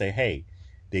argument. I used to say, hey,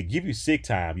 they give you sick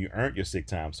time, you earned your sick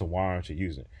time, so why aren't you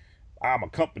using it? I'm a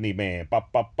company man. Ba,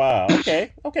 ba, ba.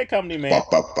 Okay, company man. Ba,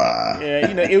 ba, ba.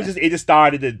 Yeah, it just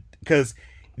started because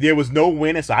there was no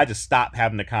winning, so I just stopped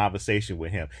having the conversation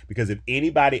with him. Because if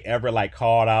anybody ever like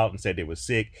called out and said they were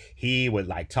sick, he would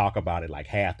like talk about it like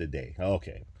half the day.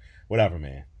 Okay, whatever,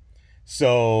 man.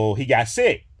 So he got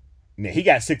sick. Now, he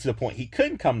got sick to the point he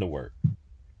couldn't come to work.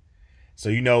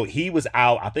 So he was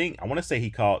out. I want to say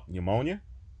he caught pneumonia,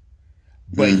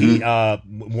 but he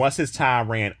once his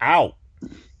time ran out.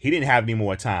 He didn't have any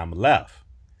more time left,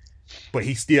 but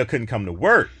he still couldn't come to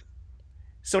work.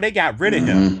 So they got rid of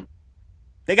him.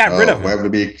 They got rid of him.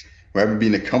 Whoever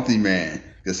being a company man.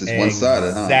 This is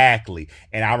one-sided, huh? Exactly.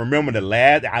 And I remember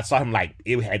I saw him like,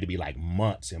 it had to be like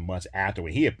months and months after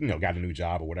when he had, got a new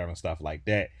job or whatever and stuff like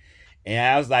that. And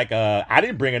I was like, I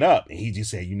didn't bring it up. And he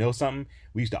just said, something?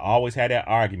 We used to always have that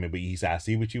argument, but he said, I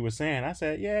see what you were saying. I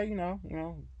said, yeah,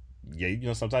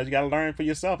 sometimes you got to learn for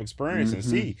yourself, experience, and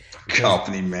see.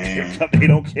 Company man. They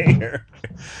don't care.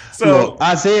 So look,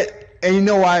 Isaiah, and you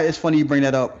know why it's funny you bring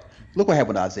that up? Look what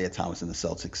happened to Isaiah Thomas in the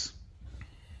Celtics.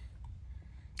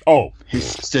 Oh. His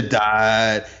sister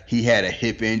died. He had a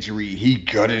hip injury. He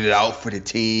gutted it out for the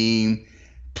team.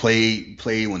 Played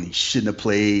when he shouldn't have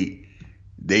played.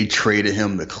 They traded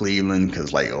him to Cleveland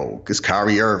because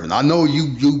Kyrie Irving. I know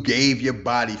you gave your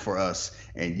body for us.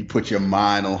 And you put your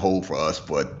mind on hold for us,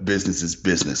 but business is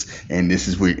business, and this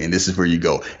is where you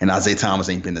go. And Isaiah Thomas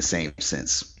ain't been the same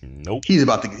since. Nope. He's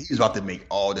about to make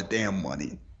all the damn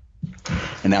money,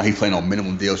 and now he's playing on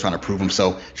minimum deals, trying to prove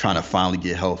himself, trying to finally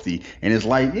get healthy. And it's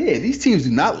like, yeah, these teams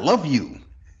do not love you.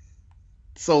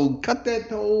 So cut that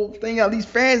whole thing out. These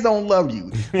fans don't love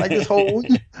you. Like this whole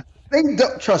they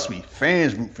don't, trust me.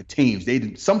 Fans root for teams. They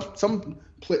do. Some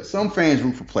fans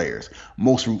root for players.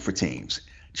 Most root for teams.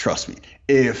 Trust me.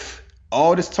 If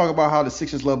all this talk about how the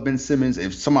Sixers love Ben Simmons,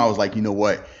 if somebody was like, you know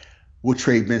what, we'll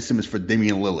trade Ben Simmons for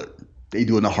Damian Lillard, they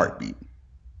do it in a heartbeat.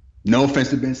 No offense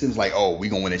to Ben Simmons, like, oh, we're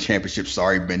going to win a championship.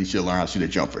 Sorry, Ben, you should learn how to shoot a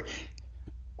jumper.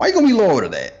 Why you going to be loyal to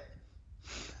that?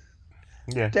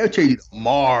 Yeah. They'll trade you to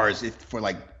Mars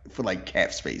for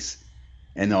cap space.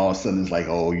 And all of a sudden it's like,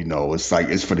 oh,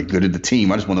 it's for the good of the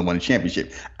team. I just want to win a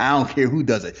championship. I don't care who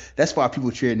does it. That's why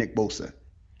people cheer Nick Bosa.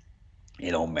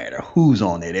 It don't matter who's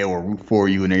on there. They will root for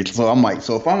you. And so I'm like,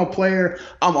 so if I'm a player,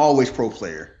 I'm always pro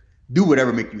player. Do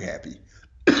whatever make you happy.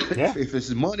 Yeah. If it's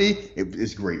money,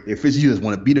 it's great. If it's you just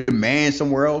want to be the man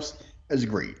somewhere else, that's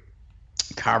great.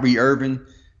 Kyrie Irving,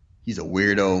 he's a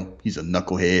weirdo. He's a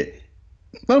knucklehead.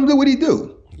 Let him do what he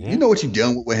do. Yeah. You know what you're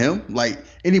dealing with him. Like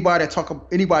anybody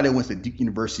that went to Duke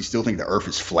University still think the earth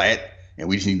is flat and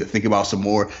we just need to think about some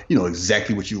more. You know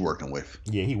exactly what you're working with.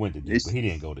 Yeah, he went to Duke, but he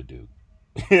didn't go to Duke.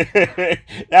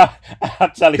 Now,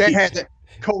 I'm telling you,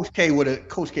 Coach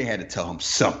K had to tell him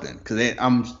something because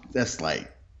that's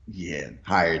like, yeah,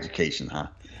 higher education, huh?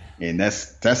 And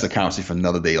that's a conversation for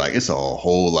another day. Like, it's a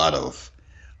whole lot of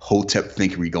Hotep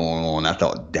thinkery going on. I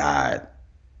thought died,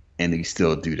 and they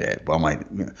still do that. But I'm like,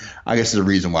 I guess there's a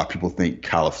reason why people think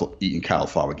eating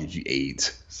cauliflower gives you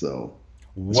AIDS. So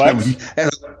what?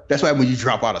 That's why when you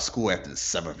drop out of school after the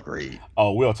 7th grade.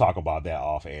 Oh, we'll talk about that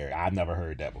off air. I've never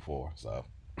heard that before. So,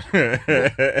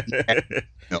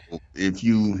 if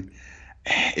you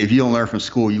don't learn from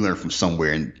school, you learn from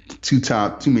somewhere. And too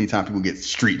many times people get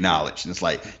street knowledge, and it's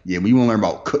like, yeah, when you want to learn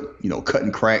about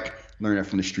cutting crack, learn that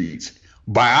from the streets.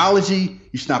 Biology,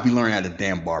 you should not be learning at a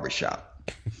damn barbershop.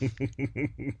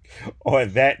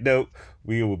 On that note,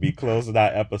 we will be closing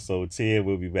out episode 10.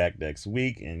 We'll be back next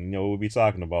week, and we'll be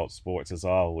talking about sports as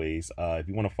always. If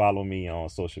you want to follow me on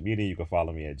social media, you can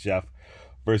follow me at Jeff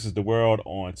versus the World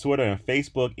on Twitter and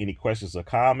Facebook. Any questions or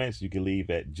comments, you can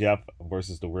leave at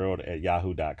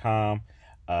jeffversustheworld@yahoo.com.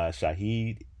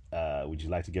 Shahid, would you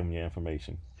like to give me your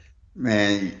information?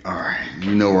 Man, all right.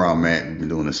 You know where I'm at. We've been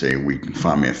doing this every week. You can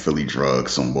find me at Philly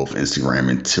Drugs on both Instagram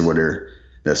and Twitter.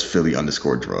 That's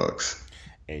Philly_drugs.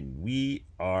 And we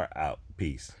are out.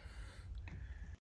 Peace.